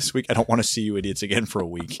had this week, I don't want to see you idiots again for a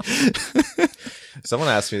week. Someone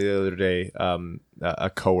asked me the other day,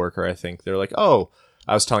 a coworker, I think, they're like, oh,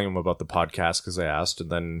 I was telling them about the podcast because I asked,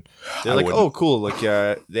 and then they're like, oh, cool. Like,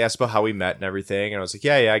 they asked about how we met and everything. And I was like,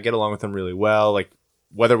 yeah, I get along with them really well. Like,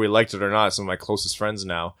 whether we liked it or not, some of my closest friends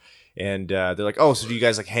now. And they're like, oh, so do you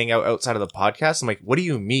guys like hang out outside of the podcast? I'm like, what do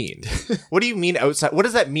you mean? What do you mean outside? What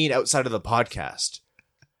does that mean outside of the podcast?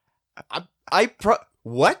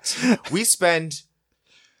 What? We spend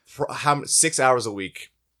 6 hours a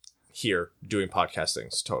week here doing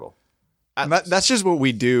podcastings total. That's just what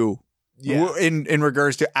we do. Yeah. In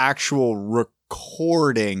regards to actual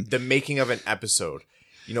recording. The making of an episode.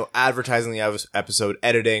 Advertising the episode,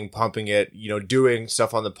 editing, pumping it, doing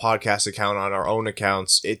stuff on the podcast account, on our own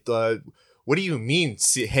accounts. What do you mean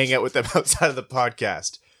hang out with them outside of the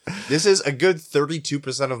podcast? This is a good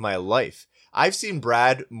 32% of my life. I've seen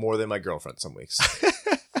Brad more than my girlfriend some weeks.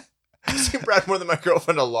 I've seen Brad more than my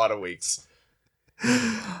girlfriend a lot of weeks.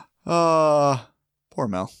 Poor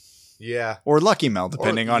Mel. Yeah. Or Lucky Mel,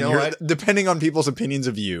 depending on people's opinions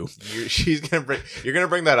of you. You're gonna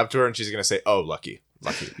bring that up to her, and she's gonna say, "Oh, Lucky."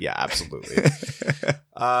 Yeah, absolutely.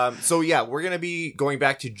 So yeah, we're going to be going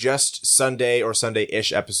back to just Sunday or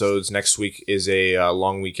Sunday-ish episodes. Next week is a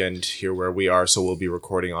long weekend here where we are, so we'll be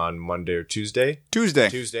recording on Monday or Tuesday.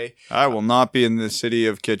 Tuesday. I will not be in the city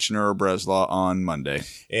of Kitchener or Breslau on Monday.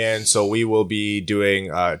 And so we will be doing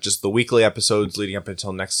just the weekly episodes leading up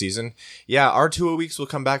until next season. Yeah, our 2 weeks will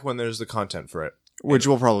come back when there's the content for it. Which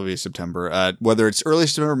will probably be September. Whether it's early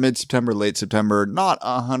September, mid-September, late September, not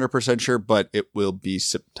 100% sure, but it will be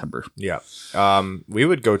September. Yeah. We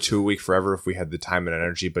would go 2 a week forever if we had the time and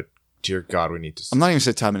energy, but dear God, we need to... I'm not even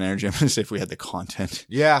say time and energy. I'm going to say if we had the content.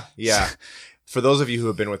 Yeah. For those of you who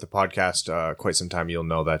have been with the podcast quite some time, you'll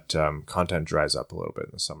know that content dries up a little bit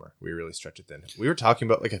in the summer. We really stretch it thin. We were talking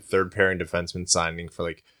about like a third pairing defenseman signing for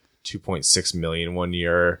like 2.6 million one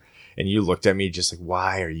year. And you looked at me just like,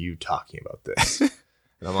 why are you talking about this?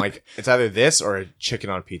 And I'm like, it's either this or a chicken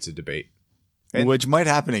on pizza debate. And which might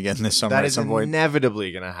happen again this summer that at is some point.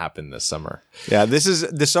 inevitably going to happen this summer. Yeah,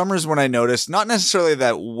 the summer is when I noticed, not necessarily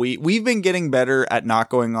that we've been getting better at not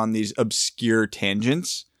going on these obscure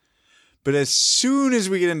tangents, but as soon as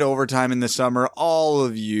we get into overtime in the summer, all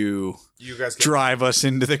of you guys drive us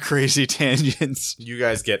into the crazy tangents. You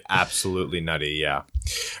guys get absolutely nutty, yeah.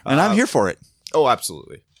 And I'm here for it. Oh,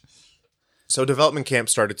 absolutely. So development camp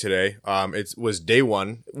started today. It was day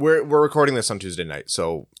one. We're recording this on Tuesday night,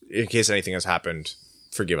 so in case anything has happened,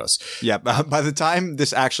 forgive us. Yeah, by the time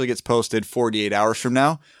this actually gets posted 48 hours from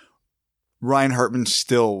now, Ryan Hartman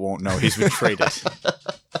still won't know he's been traded.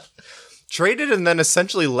 Traded and then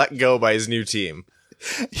essentially let go by his new team.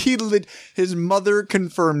 His mother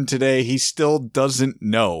confirmed today he still doesn't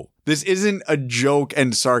know. This isn't a joke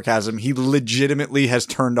and sarcasm. He legitimately has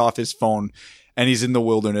turned off his phone and he's in the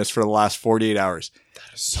wilderness for the last 48 hours.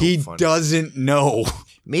 That is so he funny. Doesn't know.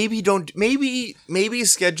 Maybe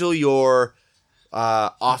schedule your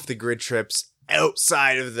off the grid trips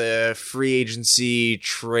outside of the free agency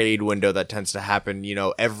trade window that tends to happen,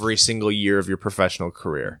 every single year of your professional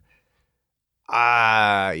career.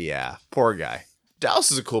 Yeah, poor guy.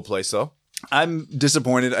 Dallas is a cool place though. I'm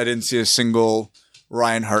disappointed I didn't see a single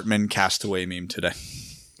Ryan Hartman castaway meme today.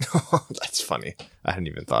 That's funny. I hadn't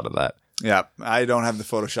even thought of that. Yeah, I don't have the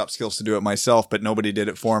Photoshop skills to do it myself, but nobody did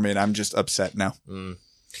it for me, and I'm just upset now.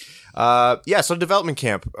 So development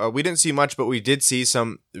camp. We didn't see much, but we did see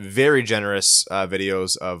some very generous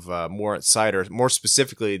videos of Moritz Seider. More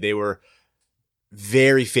specifically, they were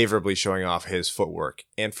very favorably showing off his footwork.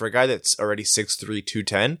 And for a guy that's already 6'3",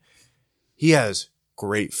 210, he has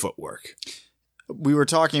great footwork. We were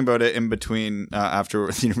talking about it in between after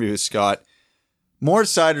the interview with Scott.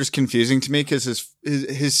 Moritz Seider's confusing to me because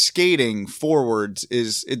his skating forwards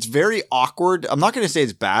it's very awkward. I'm not going to say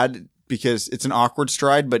it's bad because it's an awkward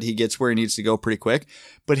stride, but he gets where he needs to go pretty quick.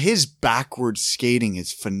 But his backward skating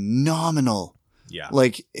is phenomenal. Yeah.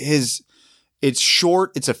 Like it's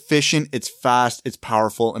short, it's efficient, it's fast, it's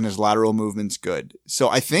powerful, and his lateral movement's good. So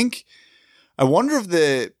I wonder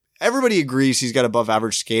if everybody agrees he's got above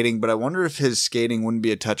average skating, but I wonder if his skating wouldn't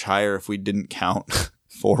be a touch higher if we didn't count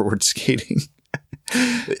forward skating.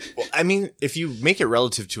 Well, I mean, if you make it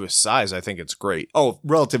relative to his size, I think it's great. Oh,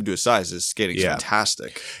 relative to his size, his skating's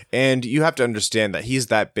fantastic. And you have to understand that he's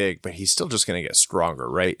that big, but he's still just going to get stronger,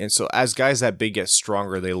 right? And so as guys that big get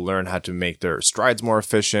stronger, they learn how to make their strides more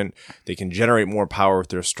efficient. They can generate more power with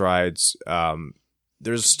their strides.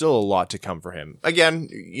 There's still a lot to come for him. Again,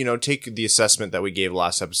 take the assessment that we gave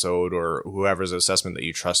last episode or whoever's assessment that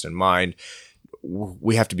you trust in mind.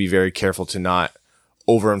 We have to be very careful to not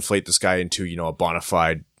overinflate this guy into, a bona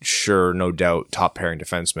fide, sure, no doubt, top pairing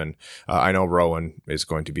defenseman. I know Rowan is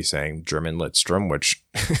going to be saying German Lidstrom, which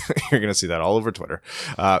you're going to see that all over Twitter.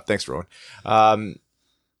 Thanks, Rowan.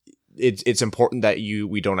 It's important that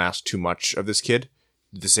we don't ask too much of this kid.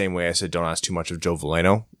 The same way I said don't ask too much of Joe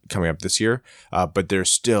Veleno coming up this year. But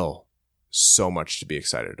there's still so much to be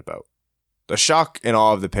excited about. The shock and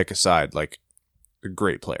awe of the pick aside, like, a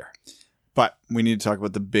great player. But we need to talk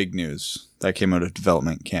about the big news that came out of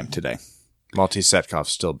development camp today. Malty Setkov's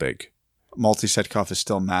still big. Malty Setkov is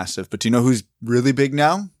still massive. But do you know who's really big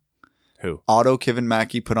now? Who? Otto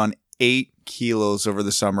Kivenmäki put on 8 kilos over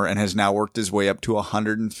the summer and has now worked his way up to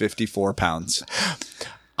 154 pounds.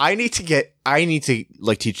 I need to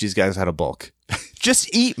teach these guys how to bulk.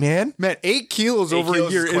 Just eat, man. Man, 8 kilos over a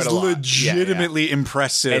year is legitimately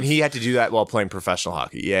impressive. And he had to do that while playing professional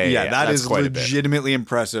hockey. Yeah. That is legitimately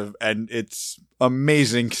impressive. And it's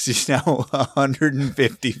amazing because he's now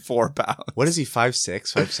 154 pounds. What is he,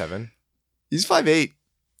 5'6", 5'7"? He's 5'8".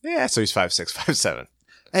 Yeah, so he's 5'6", 5'7".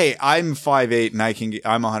 Hey, I'm 5'8", and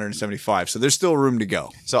I'm 175, so there's still room to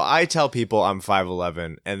go. So I tell people I'm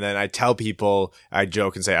 5'11", and then I tell people, I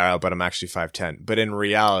joke and say, all right, but I'm actually 5'10". But in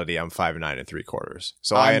reality, I'm 5'9" ¾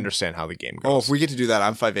 So I understand how the game goes. Oh, if we get to do that,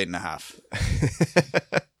 I'm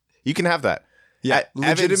 5'8.5". You can have that. Yeah,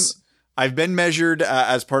 I've been measured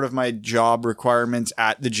as part of my job requirements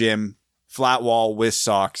at the gym, flat wall with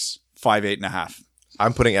socks, 5'8.5".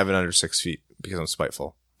 I'm putting Evan under 6 feet because I'm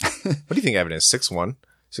spiteful. What do you think Evan is, 6'1"?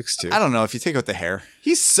 6'2". I don't know if you take out the hair.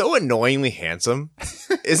 He's so annoyingly handsome.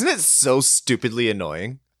 Isn't it so stupidly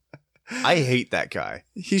annoying? I hate that guy.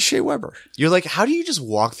 He's Shea Weber. You're like, how do you just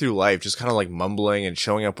walk through life just kind of like mumbling and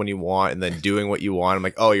showing up when you want and then doing what you want? I'm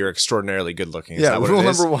like, oh, you're extraordinarily good looking. Is that what it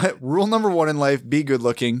is? Rule number one in life, be good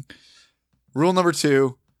looking. Rule number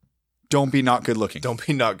 2, don't be not good looking. Don't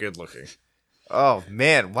be not good looking. Oh,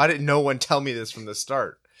 man. Why did no one tell me this from the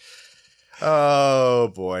start? Oh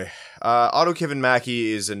boy, Otto Kivenmaki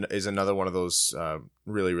is another one of those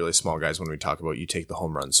really really small guys. When we talk about you take the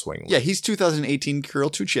home run swing, Yeah, he's 2018 Kirill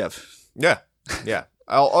Tuchev. yeah.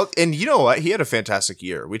 And you know what? He had a fantastic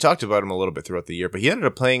year. We talked about him a little bit throughout the year, but he ended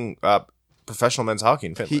up playing professional men's hockey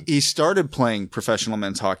in Finland. He started playing professional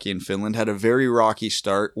men's hockey in Finland, had a very rocky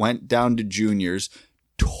start, went down to juniors,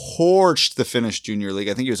 torched the Finnish junior league.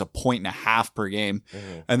 I think he was 1.5 points per game,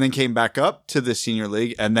 and then came back up to the senior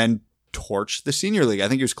league and then torched the senior league. I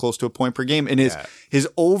think he was close to 1 point per game. And his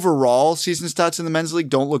overall season stats in the men's league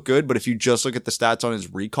don't look good, but if you just look at the stats on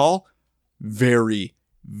his recall, very,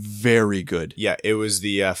 very good. Yeah, it was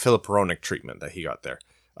the Philip Hronek treatment that he got there.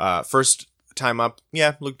 First time up,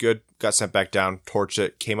 looked good. Got sent back down, torched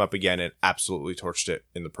it, came up again, and absolutely torched it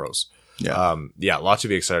in the pros. Yeah. A lot to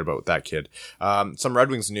be excited about with that kid. Some Red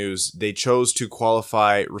Wings news. They chose to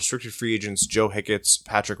qualify restricted free agents Joe Hicketts,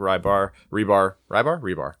 Patrick Rebar.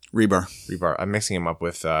 I'm mixing him up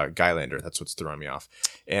with Gylander. That's what's throwing me off.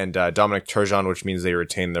 And Dominic Turgeon, which means they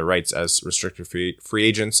retain their rights as restricted free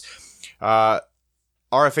agents.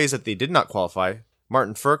 RFAs that they did not qualify,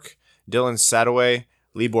 Martin Frk, Dylan Sadoway,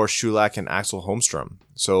 Libor Shulak, and Axel Holmstrom.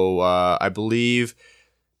 So I believe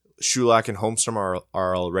Shulak and Holmstrom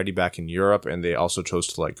are already back in Europe, and they also chose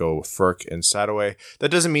to let go Frk and Sadoway.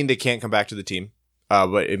 That doesn't mean they can't come back to the team,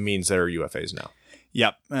 but it means they're UFAs now.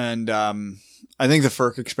 Yep, and I think the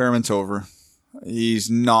Frk experiment's over. He's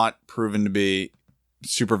not proven to be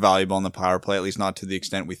super valuable on the power play, at least not to the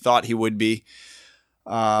extent we thought he would be.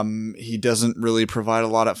 He doesn't really provide a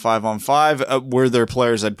lot at 5-on-5. Were there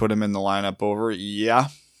players I'd put him in the lineup over? Yeah,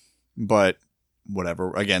 but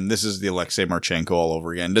whatever. Again, this is the Alexei Marchenko all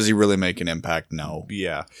over again. Does he really make an impact? No.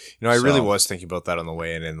 Yeah. I really was thinking about that on the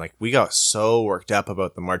way in, and like we got so worked up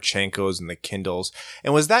about the Marchenkos and the Kindles.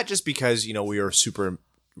 And was that just because, we're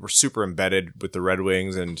super embedded with the Red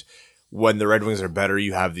Wings, and when the Red Wings are better,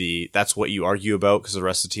 that's what you argue about because the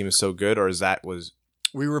rest of the team is so good, or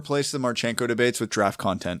we replaced the Marchenko debates with draft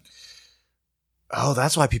content. Oh,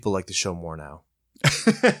 that's why people like the show more now.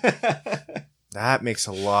 That makes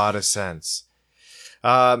a lot of sense.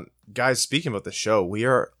 Guys, speaking about the show, we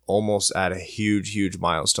are almost at a huge, huge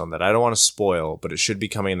milestone that I don't want to spoil, but it should be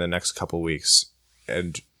coming in the next couple weeks.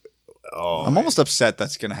 And I'm almost upset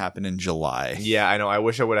that's going to happen in July. Yeah, I know. I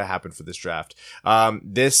wish it would have happened for this draft.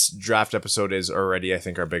 This draft episode is already, I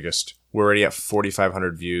think, our biggest. We're already at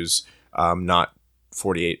 4,500 views, not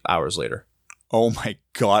 48 hours later. Oh my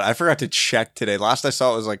God. I forgot to check today. Last I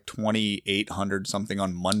saw it was like 2,800 something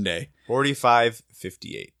on Monday.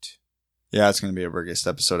 4558. Yeah, it's going to be our biggest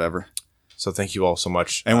episode ever. So thank you all so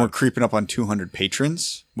much. And we're creeping up on 200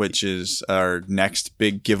 patrons, which is our next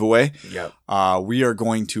big giveaway. Yeah. We are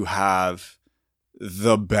going to have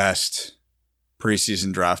the best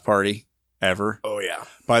preseason draft party ever. Oh, yeah.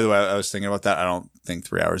 By the way, I was thinking about that. I don't think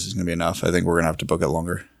 3 hours is going to be enough. I think we're going to have to book it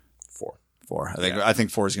longer. 4. I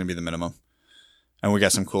think 4 is going to be the minimum. And we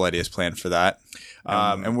got some cool ideas planned for that.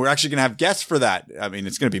 And we're actually going to have guests for that. I mean,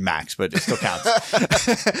 it's going to be Max, but it still counts.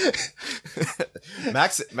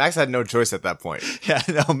 Max had no choice at that point. Yeah,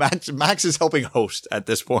 no, Max is helping host at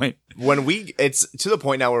this point. It's to the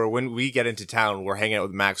point now where when we get into town, we're hanging out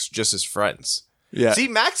with Max just as friends. Yeah. See,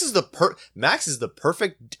 Max is the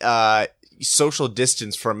perfect social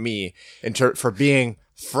distance from me for being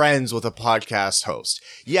friends with a podcast host.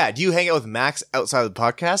 Yeah. Do you hang out with Max outside of the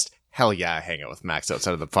podcast? Hell yeah, I hang out with Max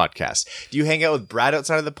outside of the podcast. Do you hang out with Brad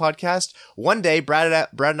outside of the podcast? One day, Brad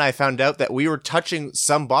and I found out that we were touching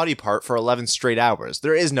some body part for 11 straight hours.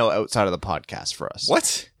 There is no outside of the podcast for us.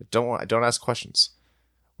 What? Don't ask questions.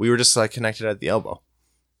 We were just like connected at the elbow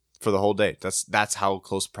for the whole day. That's how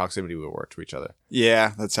close proximity we were to each other.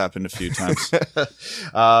 Yeah, that's happened a few times.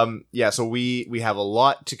 So we have a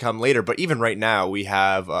lot to come later, but even right now, we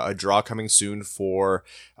have a draw coming soon for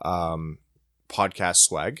podcast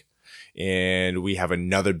swag. And we have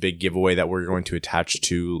another big giveaway that we're going to attach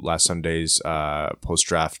to last Sunday's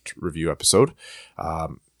post-draft review episode.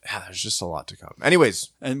 There's just a lot to come. Anyways,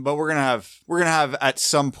 but we're gonna have at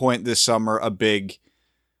some point this summer a big,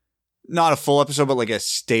 not a full episode, but like a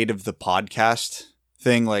state of the podcast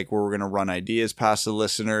thing, like where we're gonna run ideas past the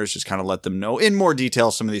listeners, just kind of let them know in more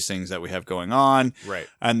detail some of these things that we have going on, right?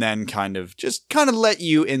 And then kind of let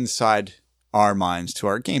you inside our minds to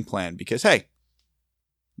our game plan, because hey,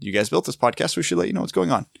 you guys built this podcast, we should let you know what's going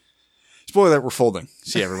on. Spoiler alert, we're folding.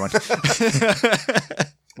 See everyone.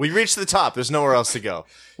 We reached the top. There's nowhere else to go.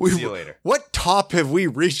 See you later. What top have we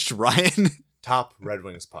reached, Ryan? Top Red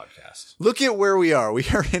Wings podcast. Look at where we are. We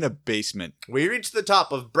are in a basement. We reached the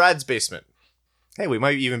top of Brad's basement. Hey, we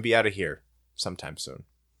might even be out of here sometime soon.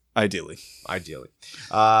 Ideally.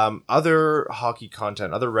 Other hockey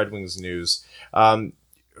content, other Red Wings news.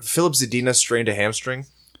 Philip Zadina strained a hamstring,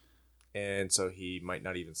 and so he might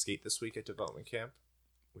not even skate this week at development camp,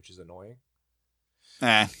 which is annoying.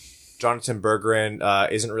 Jonathan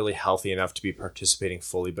Berggren isn't really healthy enough to be participating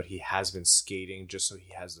fully, but he has been skating just so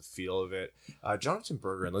he has the feel of it. Jonathan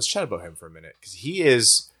Berggren, let's chat about him for a minute, because he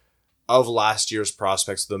is, of last year's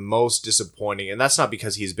prospects, the most disappointing, and that's not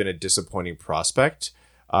because he's been a disappointing prospect.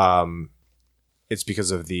 It's because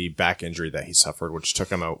of the back injury that he suffered, which took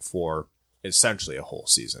him out for essentially a whole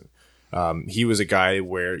season. He was a guy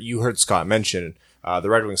where you heard Scott mention the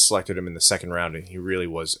Red Wings selected him in the second round, and he really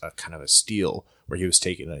was a kind of a steal where he was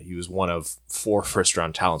taken. He was one of 4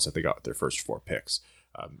 first-round talents that they got with their first 4 picks.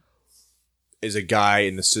 Is a guy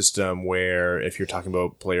in the system where if you're talking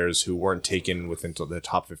about players who weren't taken within the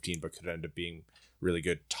top 15 but could end up being really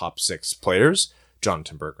good top 6 players,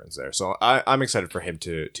 Jonathan Berggren's there. So I'm excited for him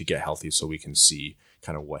to get healthy so we can see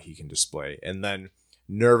kind of what he can display. And then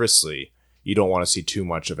nervously, you don't want to see too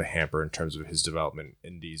much of a hamper in terms of his development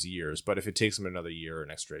in these years. But if it takes him another year or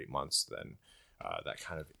an extra 8 months, then that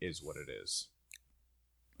kind of is what it is.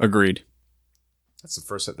 Agreed.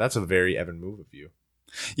 That's a very Evan move of you.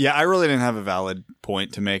 Yeah, I really didn't have a valid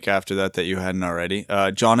point to make after that you hadn't already.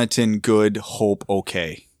 Jonathan, good, hope,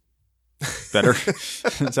 okay. Better?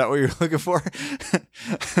 Is that what you're looking for?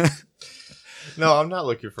 No, I'm not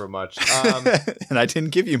looking for much. And I didn't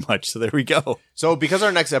give you much, so there we go. So because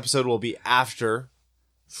our next episode will be after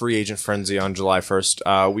Free Agent Frenzy on July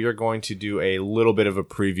 1st, we are going to do a little bit of a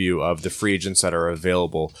preview of the free agents that are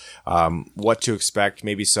available, what to expect,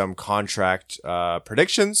 maybe some contract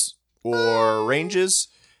predictions or ranges.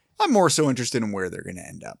 I'm more so interested in where they're going to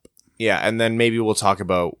end up. Yeah, and then maybe we'll talk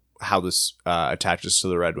about how this attaches to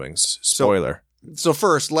the Red Wings. Spoiler. So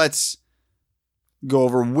first, let's go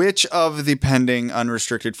over which of the pending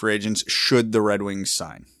unrestricted free agents should the Red Wings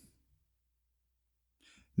sign.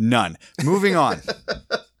 None. Moving on.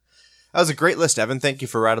 That was a great list, Evan. Thank you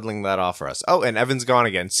for rattling that off for us. Oh, and Evan's gone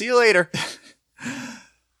again. See you later.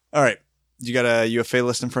 All right. You got a UFA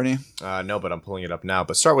list in front of you? No, but I'm pulling it up now.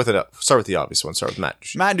 But start with the obvious one. Start with Matt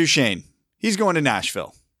Duchene. Matt Duchene. He's going to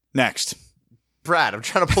Nashville. Next. Brad, I'm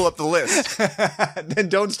trying to pull up the list. Then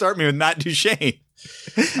don't start me with Matt Duchene.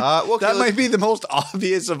 Well, that might be the most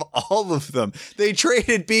obvious of all of them. They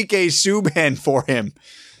traded PK Subban for him.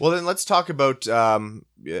 Well, then let's talk about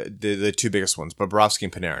the 2 biggest ones, Bobrovsky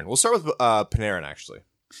and Panarin. We'll start with Panarin, actually.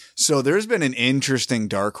 So there's been an interesting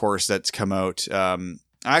dark horse that's come out.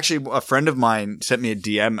 Actually, a friend of mine sent me a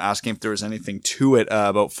DM asking if there was anything to it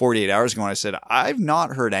about 48 hours ago, and I said, I've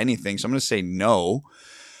not heard anything, so I'm going to say no.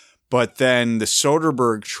 But then the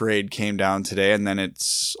Soderberg trade came down today, and then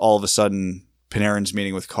it's all of a sudden Panarin's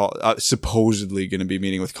meeting with supposedly going to be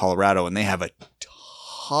meeting with Colorado, and they have a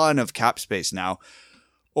ton of cap space now.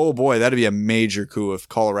 Oh boy, that'd be a major coup if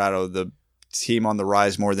Colorado, the team on the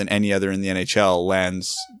rise more than any other in the NHL,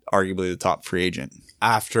 lands arguably the top free agent.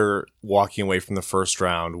 After walking away from the first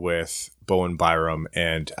round with Bowen Byram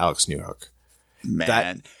and Alex Newhook.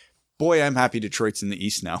 Man. Boy, I'm happy Detroit's in the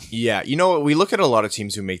East now. Yeah, you know what? We look at a lot of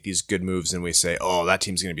teams who make these good moves and we say, oh, that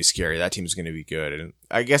team's going to be scary. That team's going to be good. And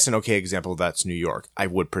I guess an okay example of that's New York. I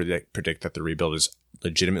would predict that the rebuild is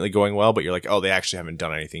legitimately going well, but you're like, oh, they actually haven't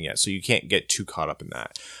done anything yet. So you can't get too caught up in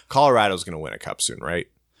that. Colorado's going to win a cup soon, right?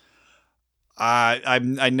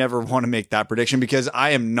 I never want to make that prediction because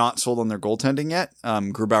I am not sold on their goaltending yet.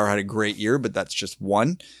 Grubauer had a great year, but that's just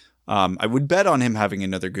one. I would bet on him having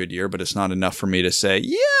another good year, but it's not enough for me to say,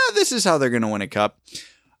 yeah, this is how they're going to win a cup.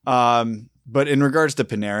 But in regards to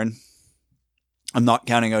Panarin, I'm not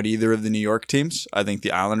counting out either of the New York teams. I think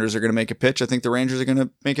the Islanders are going to make a pitch. I think the Rangers are going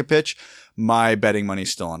to make a pitch. My betting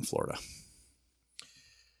money's still on Florida.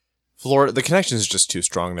 Florida, the connection is just too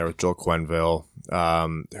strong there with Joel Quenneville.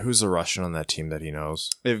 Who's the Russian on that team that he knows?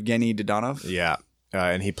 Evgeny Dadonov? Yeah.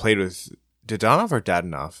 And he played with Dadonov or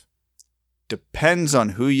Dadonov? Depends on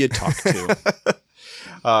who you talk to.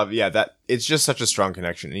 It's just such a strong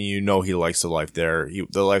connection, and you know he likes the life there.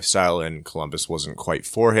 The lifestyle in Columbus wasn't quite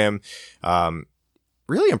for him.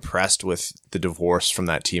 Really impressed with the divorce from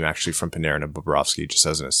that team, actually, from Panarin and Bobrovsky, just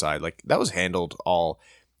as an aside. Like, that was handled all,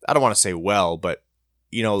 I don't want to say well, but,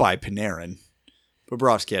 you know. By Panarin.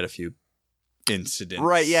 Bobrovsky had a few incidents.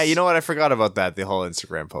 Right, yeah, you know what? I forgot about that, the whole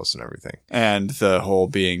Instagram post and everything. And the whole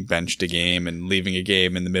being benched a game and leaving a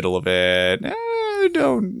game in the middle of it.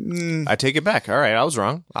 I take it back. All right, I was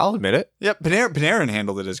wrong. I'll admit it. Yep, Panarin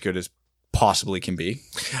handled it as good as possibly can be.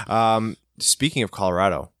 Speaking of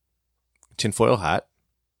Colorado, tinfoil hat,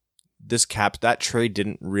 that trade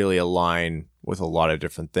didn't really align with a lot of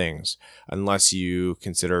different things, unless you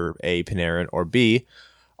consider A, Panarin, or B,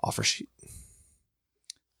 Offer sheet.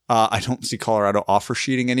 I don't see Colorado offer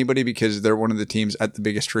sheeting anybody because they're one of the teams at the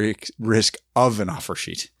biggest risk of an offer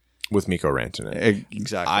sheet. With Mikko Rantanen.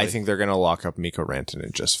 Exactly. I think they're going to lock up Mikko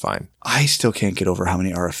Rantanen just fine. I still can't get over how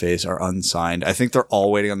many RFAs are unsigned. I think they're all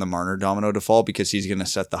waiting on the Marner domino to fall because he's going to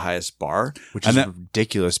set the highest bar. Which is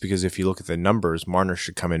ridiculous because if you look at the numbers, Marner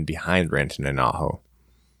should come in behind Rantanen and Aho.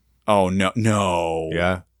 Oh, no.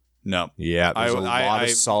 Yeah. No. Yeah, there's a lot of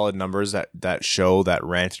solid numbers that show that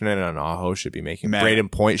Rantanen and Aho should be making. Braden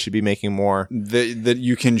Point should be making more. That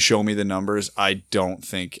you can show me the numbers. I don't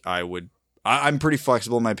think I would. I'm pretty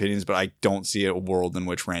flexible in my opinions, but I don't see a world in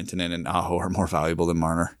which Rantanen and Aho are more valuable than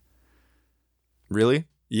Marner. Really?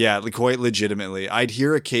 Yeah, quite legitimately. I'd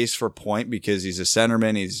hear a case for Point because he's a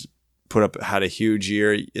centerman. He's had a huge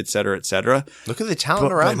year, et cetera, et cetera. Look at the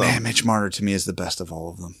talent around them. Man, Mitch Marner to me is the best of all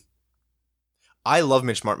of them. I love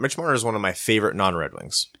Mitch Marner. Mitch Marner is one of my favorite non-Red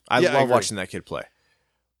Wings. I love watching that kid play.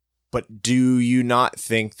 But do you not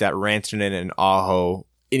think that Rantanen and Aho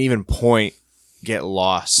and even Point get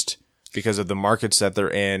lost because of the markets that they're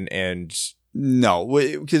in? And no,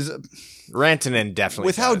 because Rantanen definitely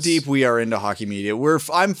with how deep we are into hockey media,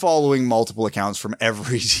 I'm following multiple accounts from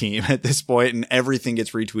every team at this point, and everything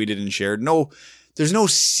gets retweeted and shared. No, there's no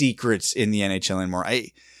secrets in the NHL anymore.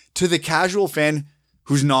 To the casual fan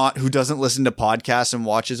who doesn't listen to podcasts and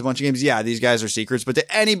watches a bunch of games, yeah, these guys are secrets. But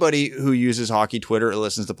to anybody who uses hockey Twitter or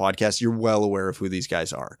listens to podcasts, you're well aware of who these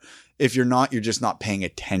guys are. If you're not, you're just not paying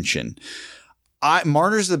attention.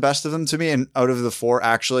 Marner's the best of them to me, and out of the four,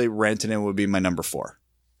 actually, Rantanen would be my number 4.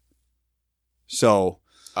 So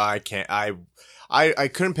I can't. I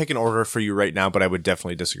couldn't pick an order for you right now, but I would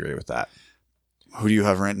definitely disagree with that. Who do you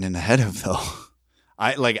have Rantanen ahead of though?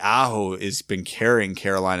 Aho has been carrying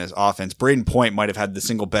Carolina's offense. Braden Point might have had the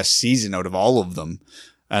single best season out of all of them.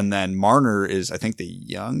 And then Marner is, I think, the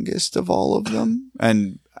youngest of all of them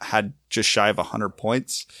and had just shy of 100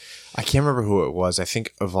 points. I can't remember who it was. I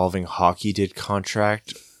think Evolving Hockey did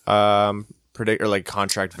contract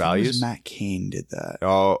contract values. Matt Kane did that.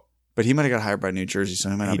 Oh, but he might have got hired by New Jersey, so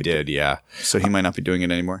he might not. He did, yeah. So he might not be doing it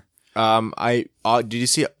anymore. Did you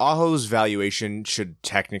see Aho's valuation should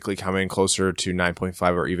technically come in closer to 9.5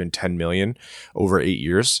 or even 10 million over 8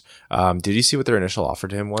 years? Did you see what their initial offer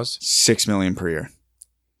to him was? $6 million per year.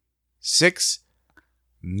 $6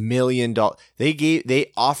 million.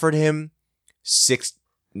 They offered him $6.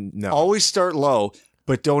 No. Always start low,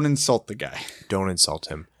 but don't insult the guy. Don't insult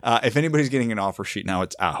him. If anybody's getting an offer sheet now,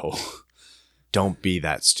 it's Aho. Don't be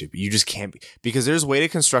that stupid. You just can't be, because there's a way to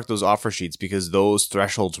construct those offer sheets because those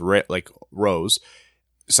thresholds rose.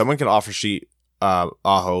 Someone can offer sheet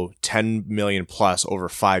Aho 10 million plus over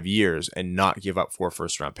 5 years and not give up 4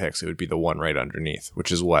 first-round picks. It would be the one right underneath, which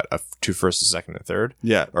is what, 2 firsts, a second, and third?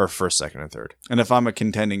 Yeah. Or first, second, and third. And if I'm a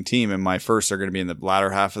contending team and my firsts are going to be in the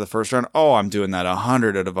latter half of the first round, I'm doing that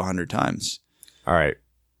 100 out of 100 times. All right.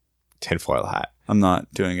 Tinfoil hat. I'm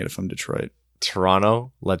not doing it if I'm Detroit.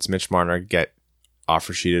 Toronto lets Mitch Marner get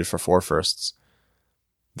offer sheeted for 4 firsts.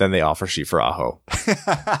 Then they offer sheet for Aho.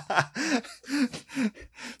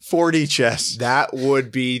 40 chests. That would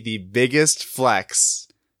be the biggest flex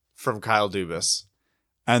from Kyle Dubas.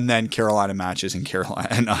 And then Carolina matches and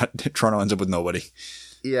Toronto ends up with nobody.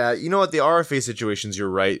 Yeah, you know what? The RFA situations, you're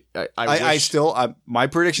right. My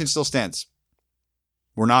prediction still stands.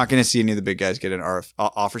 We're not going to see any of the big guys get an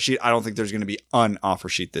offer sheet. I don't think there's going to be an offer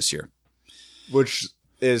sheet this year. Which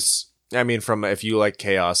is, if you like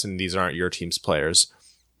chaos and these aren't your team's players,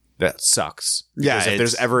 that sucks. Yeah,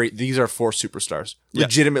 if these are 4 superstars,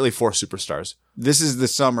 legitimately 4 superstars. This is the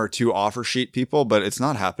summer to offer sheet people, but it's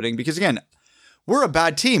not happening because again, we're a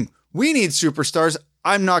bad team. We need superstars.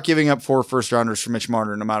 I'm not giving up 4 first rounders for Mitch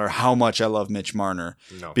Marner, no matter how much I love Mitch Marner,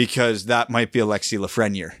 because that might be Alexi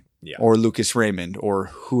Lafreniere or Lucas Raymond or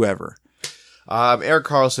whoever. Erik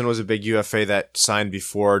Karlsson was a big UFA that signed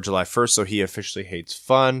before July 1st, so he officially hates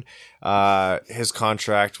fun. His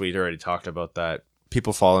contract, we'd already talked about that.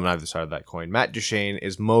 People fall on either side of that coin. Matt Duchene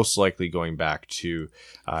is most likely going back to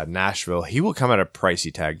Nashville. He will come at a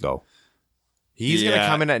pricey tag, though. He's going to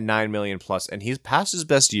come in at $9 million plus, and he's past his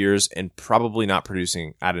best years and probably not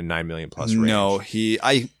producing at a $9 million plus range. No,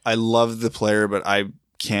 I love the player, but I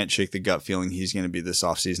can't shake the gut feeling he's going to be this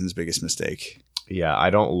offseason's biggest mistake. Yeah, I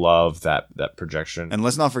don't love that projection. And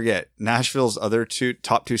let's not forget, Nashville's other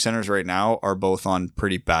top 2 centers right now are both on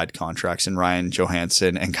pretty bad contracts in Ryan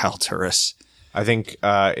Johansson and Kyle Turris. I think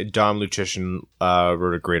Dom Lucian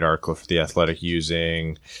wrote a great article for The Athletic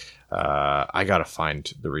using I got to find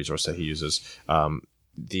the resource that he uses.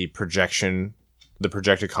 The projected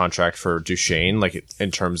contract for Duchene,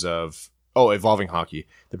 in terms of Evolving Hockey.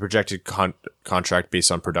 The projected contract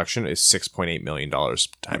based on production is $6.8 million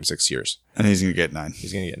times 6 years. And he's going to get 9.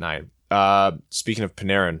 He's going to get 9. Speaking of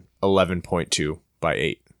Panarin, 11.2 by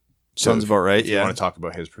 8. Sounds about right. If you want to talk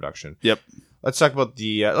about his production. Yep. Let's talk about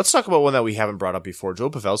one that we haven't brought up before.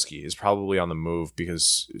 Joe Pavelski is probably on the move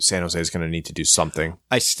because San Jose is going to need to do something.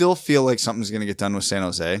 I still feel like something's going to get done with San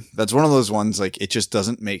Jose. That's one of those ones, like, it just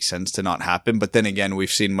doesn't make sense to not happen. But then again,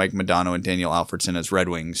 we've seen Mike Modano and Daniel Alfredsson as Red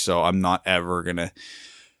Wings, so I'm not ever going to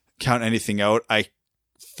count anything out.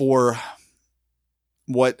 For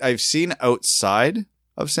what I've seen outside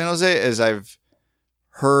of San Jose is I've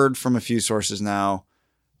heard from a few sources now,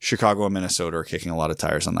 Chicago and Minnesota are kicking a lot of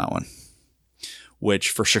tires on that one.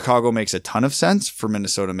 Which for Chicago makes a ton of sense. For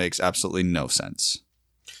Minnesota makes absolutely no sense.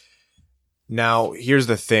 Now, here's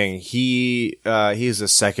the thing. He is a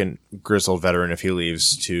second grizzled veteran if he leave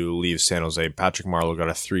San Jose. Patrick Marleau got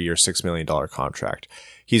a 3-year, $6 million contract.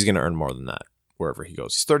 He's going to earn more than that wherever he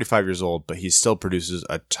goes. He's 35 years old, but he still produces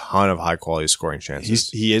a ton of high-quality scoring chances.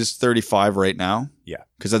 He is 35 right now. Yeah.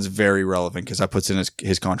 Because that's very relevant because that puts in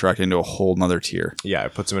his contract into a whole nother tier. Yeah,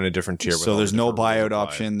 it puts him in a different tier. So there's no buyout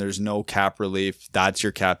option. There's no cap relief. That's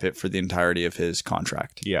your cap hit for the entirety of his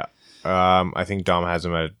contract. Yeah. I think Dom has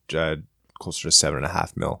him at closer to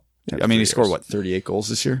 $7.5 million. I mean, he scored, 38 goals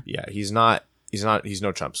this year? Yeah, he's no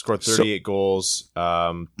chump. Scored 38 goals.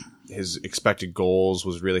 His expected goals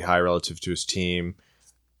was really high relative to his team.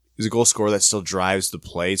 He's a goal scorer that still drives the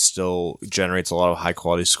play, still generates a lot of high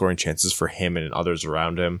quality scoring chances for him and others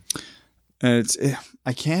around him. And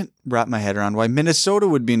I can't wrap my head around why Minnesota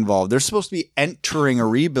would be involved. They're supposed to be entering a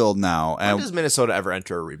rebuild now. When does Minnesota ever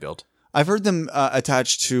enter a rebuild? I've heard them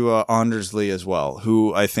attached to Anders Lee as well,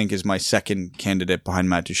 who I think is my second candidate behind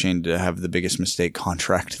Matt Duchene to have the biggest mistake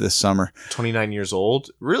contract this summer. 29 years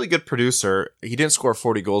old. Really good producer. He didn't score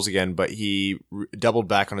 40 goals again, but he doubled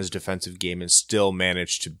back on his defensive game and still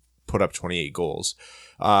managed to put up 28 goals.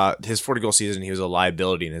 His 40-goal season, he was a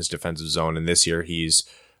liability in his defensive zone, and this year he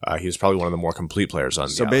was probably one of the more complete players on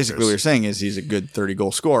the So basically what you're saying is he's a good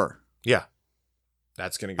 30-goal scorer. Yeah.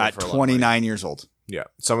 That's going to go at for 29 years old. Yeah.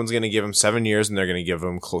 Someone's going to give him 7 years, and they're going to give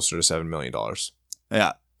him closer to $7 million.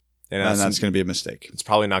 Yeah. And that's going to be a mistake. It's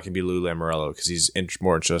probably not going to be Lou Lamoriello because he's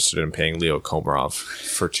more interested in paying Leo Komarov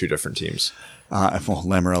for 2 different teams.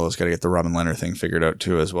 Lamoriello's got to get the Robin Leonard thing figured out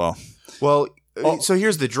too as well. Well, so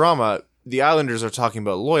here's the drama. The Islanders are talking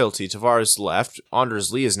about loyalty. Tavares left.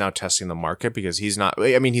 Anders Lee is now testing the market because he's not.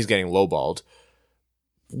 I mean, he's getting lowballed.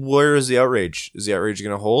 Where is the outrage? Is the outrage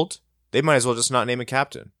going to hold? They might as well just not name a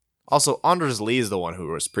captain. Also, Anders Lee is the one who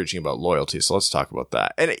was preaching about loyalty, so let's talk about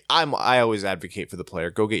that. And I always advocate for the player.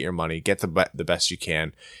 Go get your money. Get the best you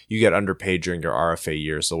can. You get underpaid during your RFA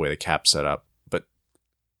years, the way the cap's set up. But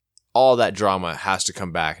all that drama has to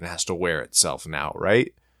come back and has to wear itself now,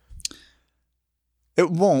 right? It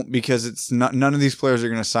won't, because it's not. None of these players are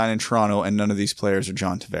going to sign in Toronto, and none of these players are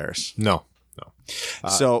John Tavares. No.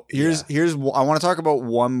 So here's I want to talk about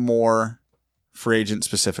one more free agent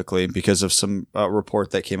specifically because of some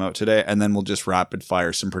report that came out today, and then we'll just rapid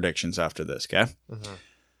fire some predictions after this. Okay. Mm-hmm.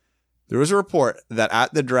 There was a report that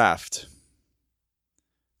at the draft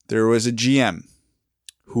there was a GM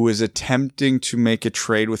who was attempting to make a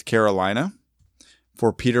trade with Carolina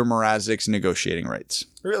for Peter Mrazek's negotiating rights.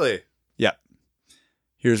 Really? Yeah.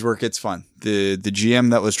 Here's where it gets fun. The GM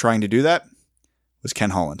that was trying to do that was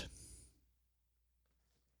Ken Holland.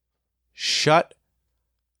 Shut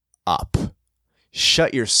up.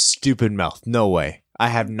 Shut your stupid mouth. No way. I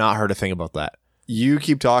have not heard a thing about that. You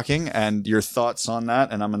keep talking and your thoughts on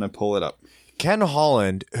that, and I'm going to pull it up. Ken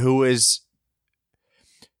Holland, who is,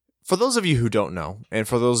 for those of you who don't know, and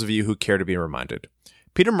for those of you who care to be reminded,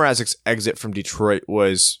 Peter Mrazek's exit from Detroit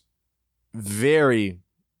was very,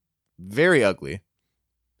 very ugly,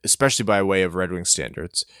 especially by way of Red Wing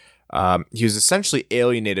standards. He was essentially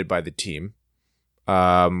alienated by the team.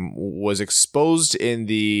 Was exposed in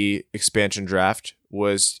the expansion draft,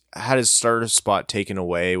 had his starter spot taken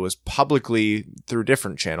away, was publicly through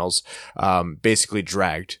different channels, basically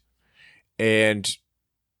dragged, and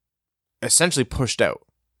essentially pushed out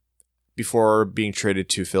before being traded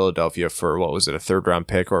to Philadelphia for, what was it, a 3rd round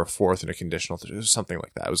pick or a 4th and a conditional, something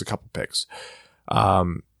like that. It was a couple picks.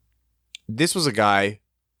 This was a guy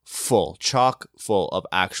chock full of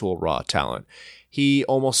actual raw talent. He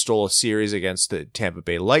almost stole a series against the Tampa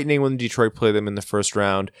Bay Lightning when Detroit played them in the 1st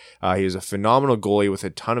round. He was a phenomenal goalie with a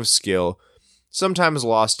ton of skill. Sometimes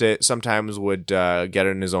lost it, sometimes would get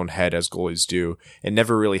in his own head, as goalies do, and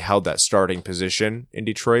never really held that starting position in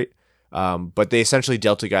Detroit. But they essentially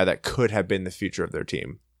dealt a guy that could have been the future of their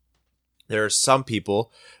team. There are some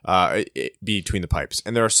people between the pipes,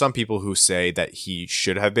 and there are some people who say that he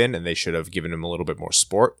should have been, and they should have given him a little bit more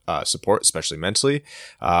support, especially mentally.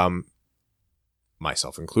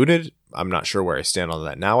 Myself included. I'm not sure where I stand on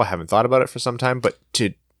that now. I haven't thought about it for some time, but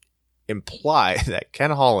to imply that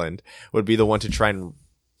Ken Holland would be the one to try and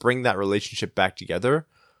bring that relationship back together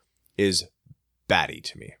is batty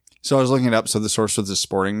to me. So I was looking it up. So the source was the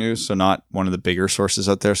Sporting News, so not one of the bigger sources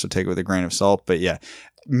out there. So take it with a grain of salt. But yeah,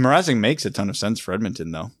 Mrazek makes a ton of sense for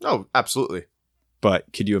Edmonton, though. Oh, absolutely.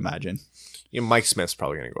 But could you imagine? Mike Smith's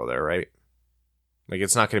probably going to go there, right? Like,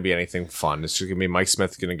 it's not going to be anything fun. It's just going to be Mike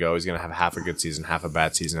Smith going to go. He's going to have half a good season, half a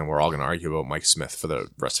bad season, and we're all going to argue about Mike Smith for the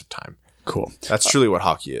rest of time. Cool. That's truly what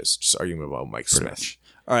hockey is, just arguing about Mike Smith. Much.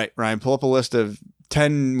 All right, Ryan, pull up a list of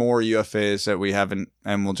 10 more UFAs that we haven't,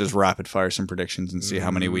 and we'll just rapid fire some predictions and see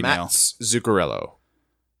how many we know. Zuccarello.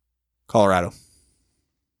 Colorado.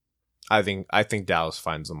 I think Dallas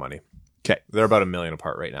finds the money. Okay. They're about $1 million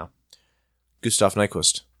apart right now. Gustav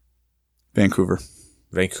Nyquist.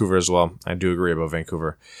 Vancouver as well. I do agree about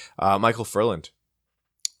Vancouver. Michael Furland.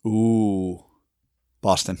 Ooh.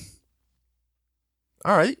 Boston.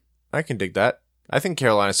 All right. I can dig that. I think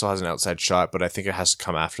Carolina still has an outside shot, but I think it has to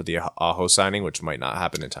come after the Aho signing, which might not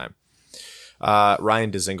happen in time.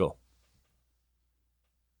 Ryan Dzingel.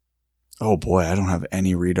 Oh boy, I don't have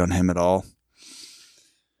any read on him at all.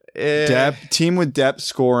 Team with depth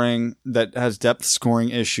scoring that has depth scoring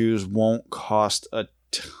issues won't cost a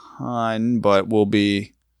ton, but will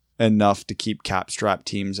be enough to keep cap-strapped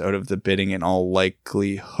teams out of the bidding in all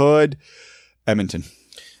likelihood. Edmonton.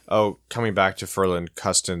 Oh, coming back to Furland,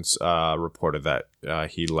 Custance reported that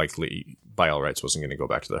he likely, by all rights, wasn't going to go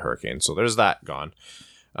back to the Hurricanes. So there's that gone.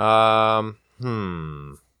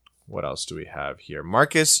 What else do we have here?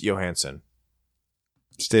 Marcus Johansson.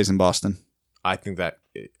 Stays in Boston. I think that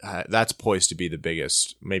that's poised to be the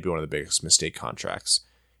biggest, maybe one of the biggest mistake contracts.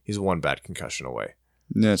 He's one bad concussion away.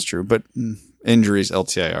 That's true, but injuries,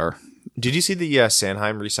 LTIR. Did you see the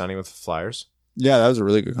Sanheim re-signing with the Flyers? Yeah, that was a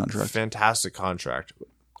really good contract. Fantastic contract.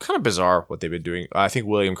 Kind of bizarre what they've been doing. I think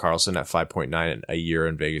William Karlsson at 5.9 a year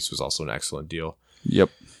in Vegas was also an excellent deal. Yep.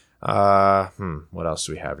 What else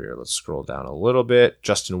do we have here? Let's scroll down a little bit.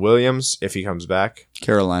 Justin Williams, if he comes back.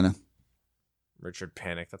 Carolina. Richard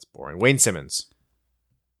Panik, that's boring. Wayne Simmons.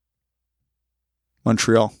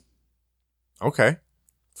 Montreal. Okay.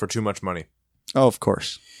 For too much money. Oh, of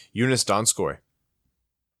course. Eunice Donskoy.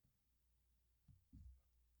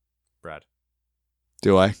 Brad.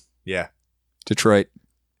 Do I? Yeah. Detroit.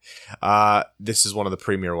 This is one of the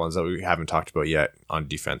premier ones that we haven't talked about yet on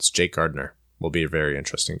defense. Jake Gardner will be a very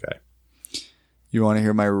interesting guy. You want to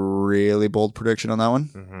hear my really bold prediction on that one?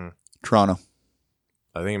 Mm-hmm. Toronto.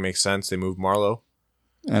 I think it makes sense. They moved Marleau.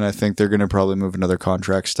 And I think they're going to probably move another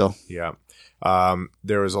contract still. Yeah.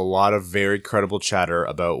 There was a lot of very credible chatter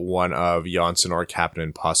about one of Janssen or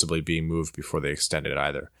Kapanen possibly being moved before they extended it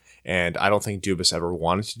either. And I don't think Dubas ever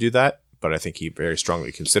wanted to do that, but I think he very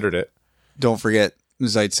strongly considered it. Don't forget,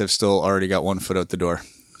 Zaitsev still already got 1 foot out the door.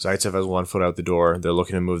 Zaitsev has 1 foot out the door. They're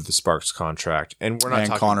looking to move the Sparks contract. And we're not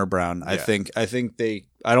talking Connor Brown. Yeah. I think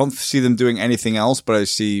I don't see them doing anything else, but I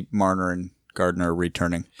see Marner and Gardner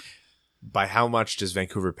returning. By how much does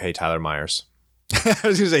Vancouver pay Tyler Myers? I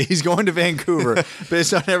was going to say, he's going to Vancouver.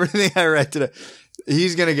 Based on everything I read today,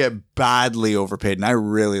 he's going to get badly overpaid. And I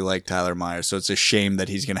really like Tyler Myers. So it's a shame that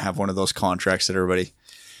he's going to have one of those contracts that everybody...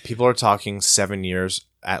 People are talking 7 years,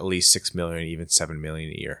 at least $6 million, even $7 million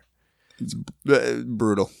a year. It's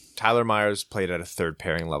brutal. Tyler Myers played at a third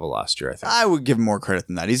pairing level last year, I think. I would give him more credit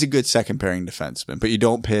than that. He's a good second pairing defenseman, but you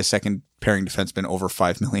don't pay a second pairing defenseman over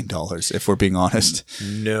 $5 million, if we're being honest.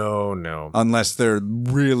 No. Unless they're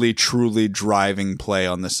really, truly driving play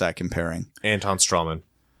on the second pairing. Anton Strawman,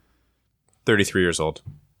 33 years old.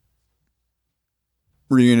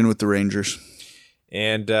 Reunion with the Rangers.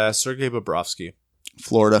 And Sergei Bobrovsky.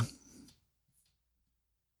 Florida.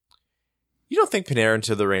 You don't think Panarin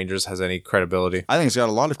to the Rangers has any credibility? I think it's got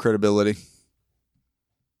a lot of credibility.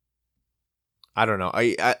 I don't know.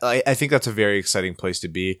 I think that's a very exciting place to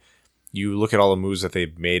be. You look at all the moves that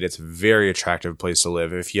they've made. It's a very attractive place to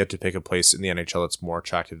live. If you had to pick a place in the NHL that's more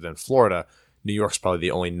attractive than Florida, New York's probably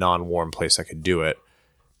the only non-warm place that could do it.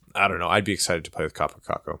 I don't know. I'd be excited to play with Kaapo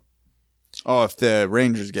Kakko. Oh, if the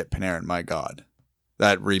Rangers get Panarin, my God.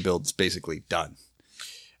 That rebuild's basically done.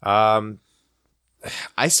 I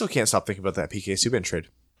still can't stop thinking about that PK Subban trade.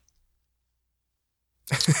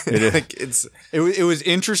 It was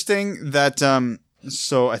interesting that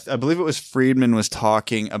so I believe it was Friedman was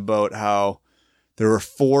talking about how there were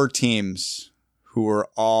 4 teams who were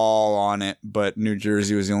all on it, but New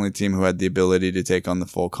Jersey was the only team who had the ability to take on the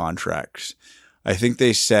full contracts. I think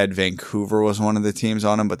they said Vancouver was one of the teams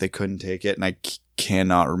on him, but they couldn't take it. And I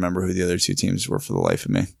cannot remember who the other two teams were for the life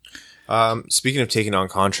of me. Speaking of taking on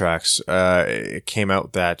contracts, it came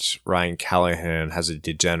out that Ryan Callahan has a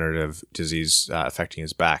degenerative disease affecting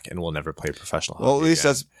his back and will never play professional hockey. Well,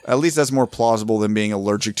 at least that's more plausible than being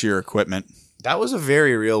allergic to your equipment. That was a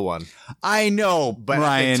very real one. I know, but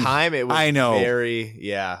Ryan, at the time it was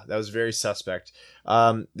that was very suspect.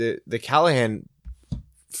 The Callahan,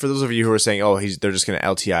 for those of you who are saying, oh, they're just going to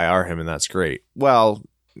LTIR him and that's great. Well,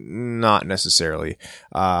 not necessarily.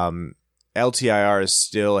 LTIR is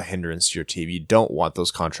still a hindrance to your team. You don't want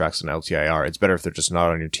those contracts on LTIR. It's better if they're just not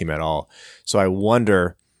on your team at all. So I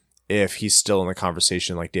wonder if he's still in the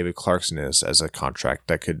conversation like David Clarkson is as a contract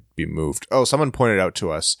that could be moved. Oh, someone pointed out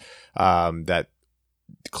to us that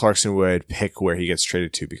Clarkson would pick where he gets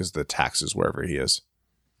traded to because of the taxes wherever he is.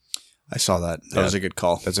 I saw that. That was a good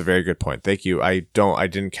call. That's a very good point. Thank you. I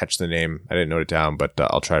didn't catch the name. I didn't note it down, but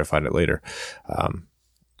I'll try to find it later.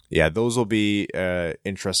 Yeah, those will be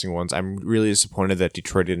interesting ones. I'm really disappointed that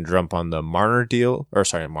Detroit didn't jump on the Marner deal, the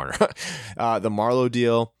Marleau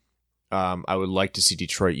deal. I would like to see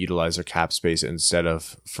Detroit utilize their cap space instead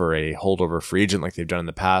of for a holdover free agent like they've done in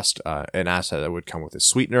the past, an asset that would come with a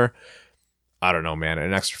sweetener. I don't know, man,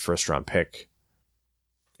 an extra first round pick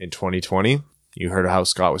in 2020. You heard how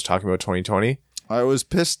Scott was talking about 2020. I was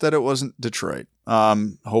pissed that it wasn't Detroit.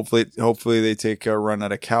 Hopefully they take a run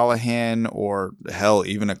at a Callahan or hell,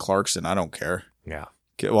 even a Clarkson. I don't care. Yeah.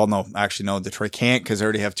 Well, no, actually, no, Detroit can't because they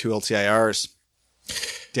already have 2 LTIRs.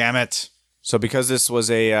 Damn it. So because this was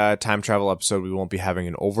a time travel episode, we won't be having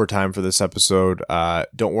an overtime for this episode.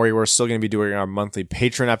 Don't worry, we're still going to be doing our monthly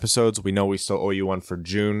Patreon episodes. We know we still owe you one for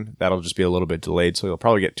June. That'll just be a little bit delayed, so you'll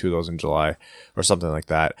probably get 2 of those in July or something like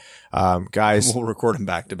that. Guys, we'll record them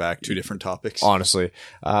back to back, 2 different topics. Honestly,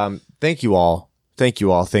 thank you all. Thank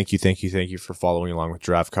you all. Thank you for following along with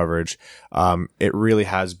draft coverage. It really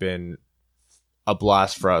has been a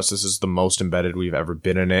blast for us. This is the most embedded we've ever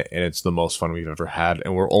been in it, and it's the most fun we've ever had,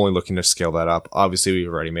 and we're only looking to scale that up. Obviously, we've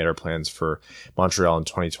already made our plans for Montreal in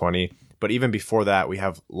 2020, but even before that, we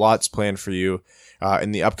have lots planned for you.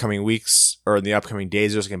 In the upcoming weeks, or in the upcoming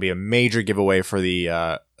days, there's going to be a major giveaway for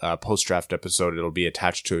the post-draft episode. It'll be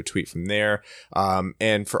attached to a tweet from there.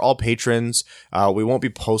 And for all patrons, we won't be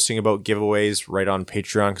posting about giveaways right on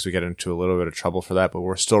Patreon because we get into a little bit of trouble for that, but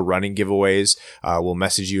we're still running giveaways. We'll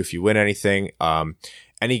message you if you win anything.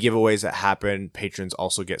 Any giveaways that happen, patrons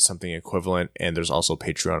also get something equivalent, and there's also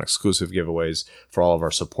Patreon exclusive giveaways for all of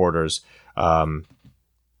our supporters.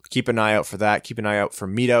 Keep an eye out for that. Keep an eye out for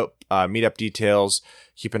meetup details.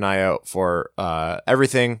 Keep an eye out for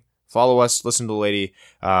everything. Follow us, listen to the lady,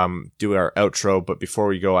 do our outro. But before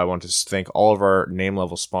we go, I want to thank all of our name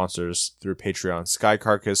level sponsors through Patreon: Sky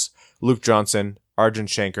Carcass, Luke Johnson, Arjun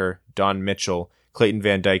Shankar, Don Mitchell, Clayton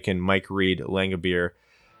Van Dyken, Mike Reed, Langabeer,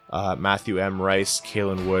 Matthew M. Rice,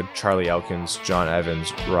 Kalen Wood, Charlie Elkins, John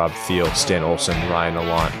Evans, Rob Thiel, Stan Olson, Ryan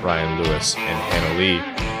Allant, Ryan Lewis, and Hannah Lee.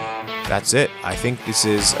 That's it. I think this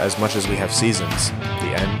is, as much as we have seasons,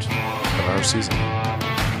 the end of our season.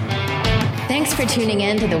 Thanks for tuning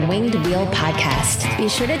in to the Winged Wheel Podcast. Be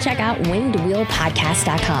sure to check out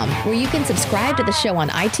wingedwheelpodcast.com, where you can subscribe to the show on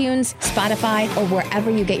iTunes, Spotify, or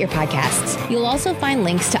wherever you get your podcasts. You'll also find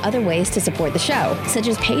links to other ways to support the show, such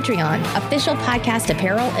as Patreon, official podcast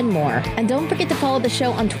apparel, and more. And don't forget to follow the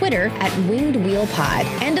show on Twitter at Winged Wheel Pod.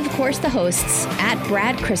 And of course, the hosts at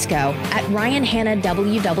Brad Crisco, at Ryan Hanna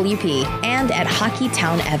WWP, and at Hockey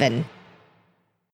Town Evan.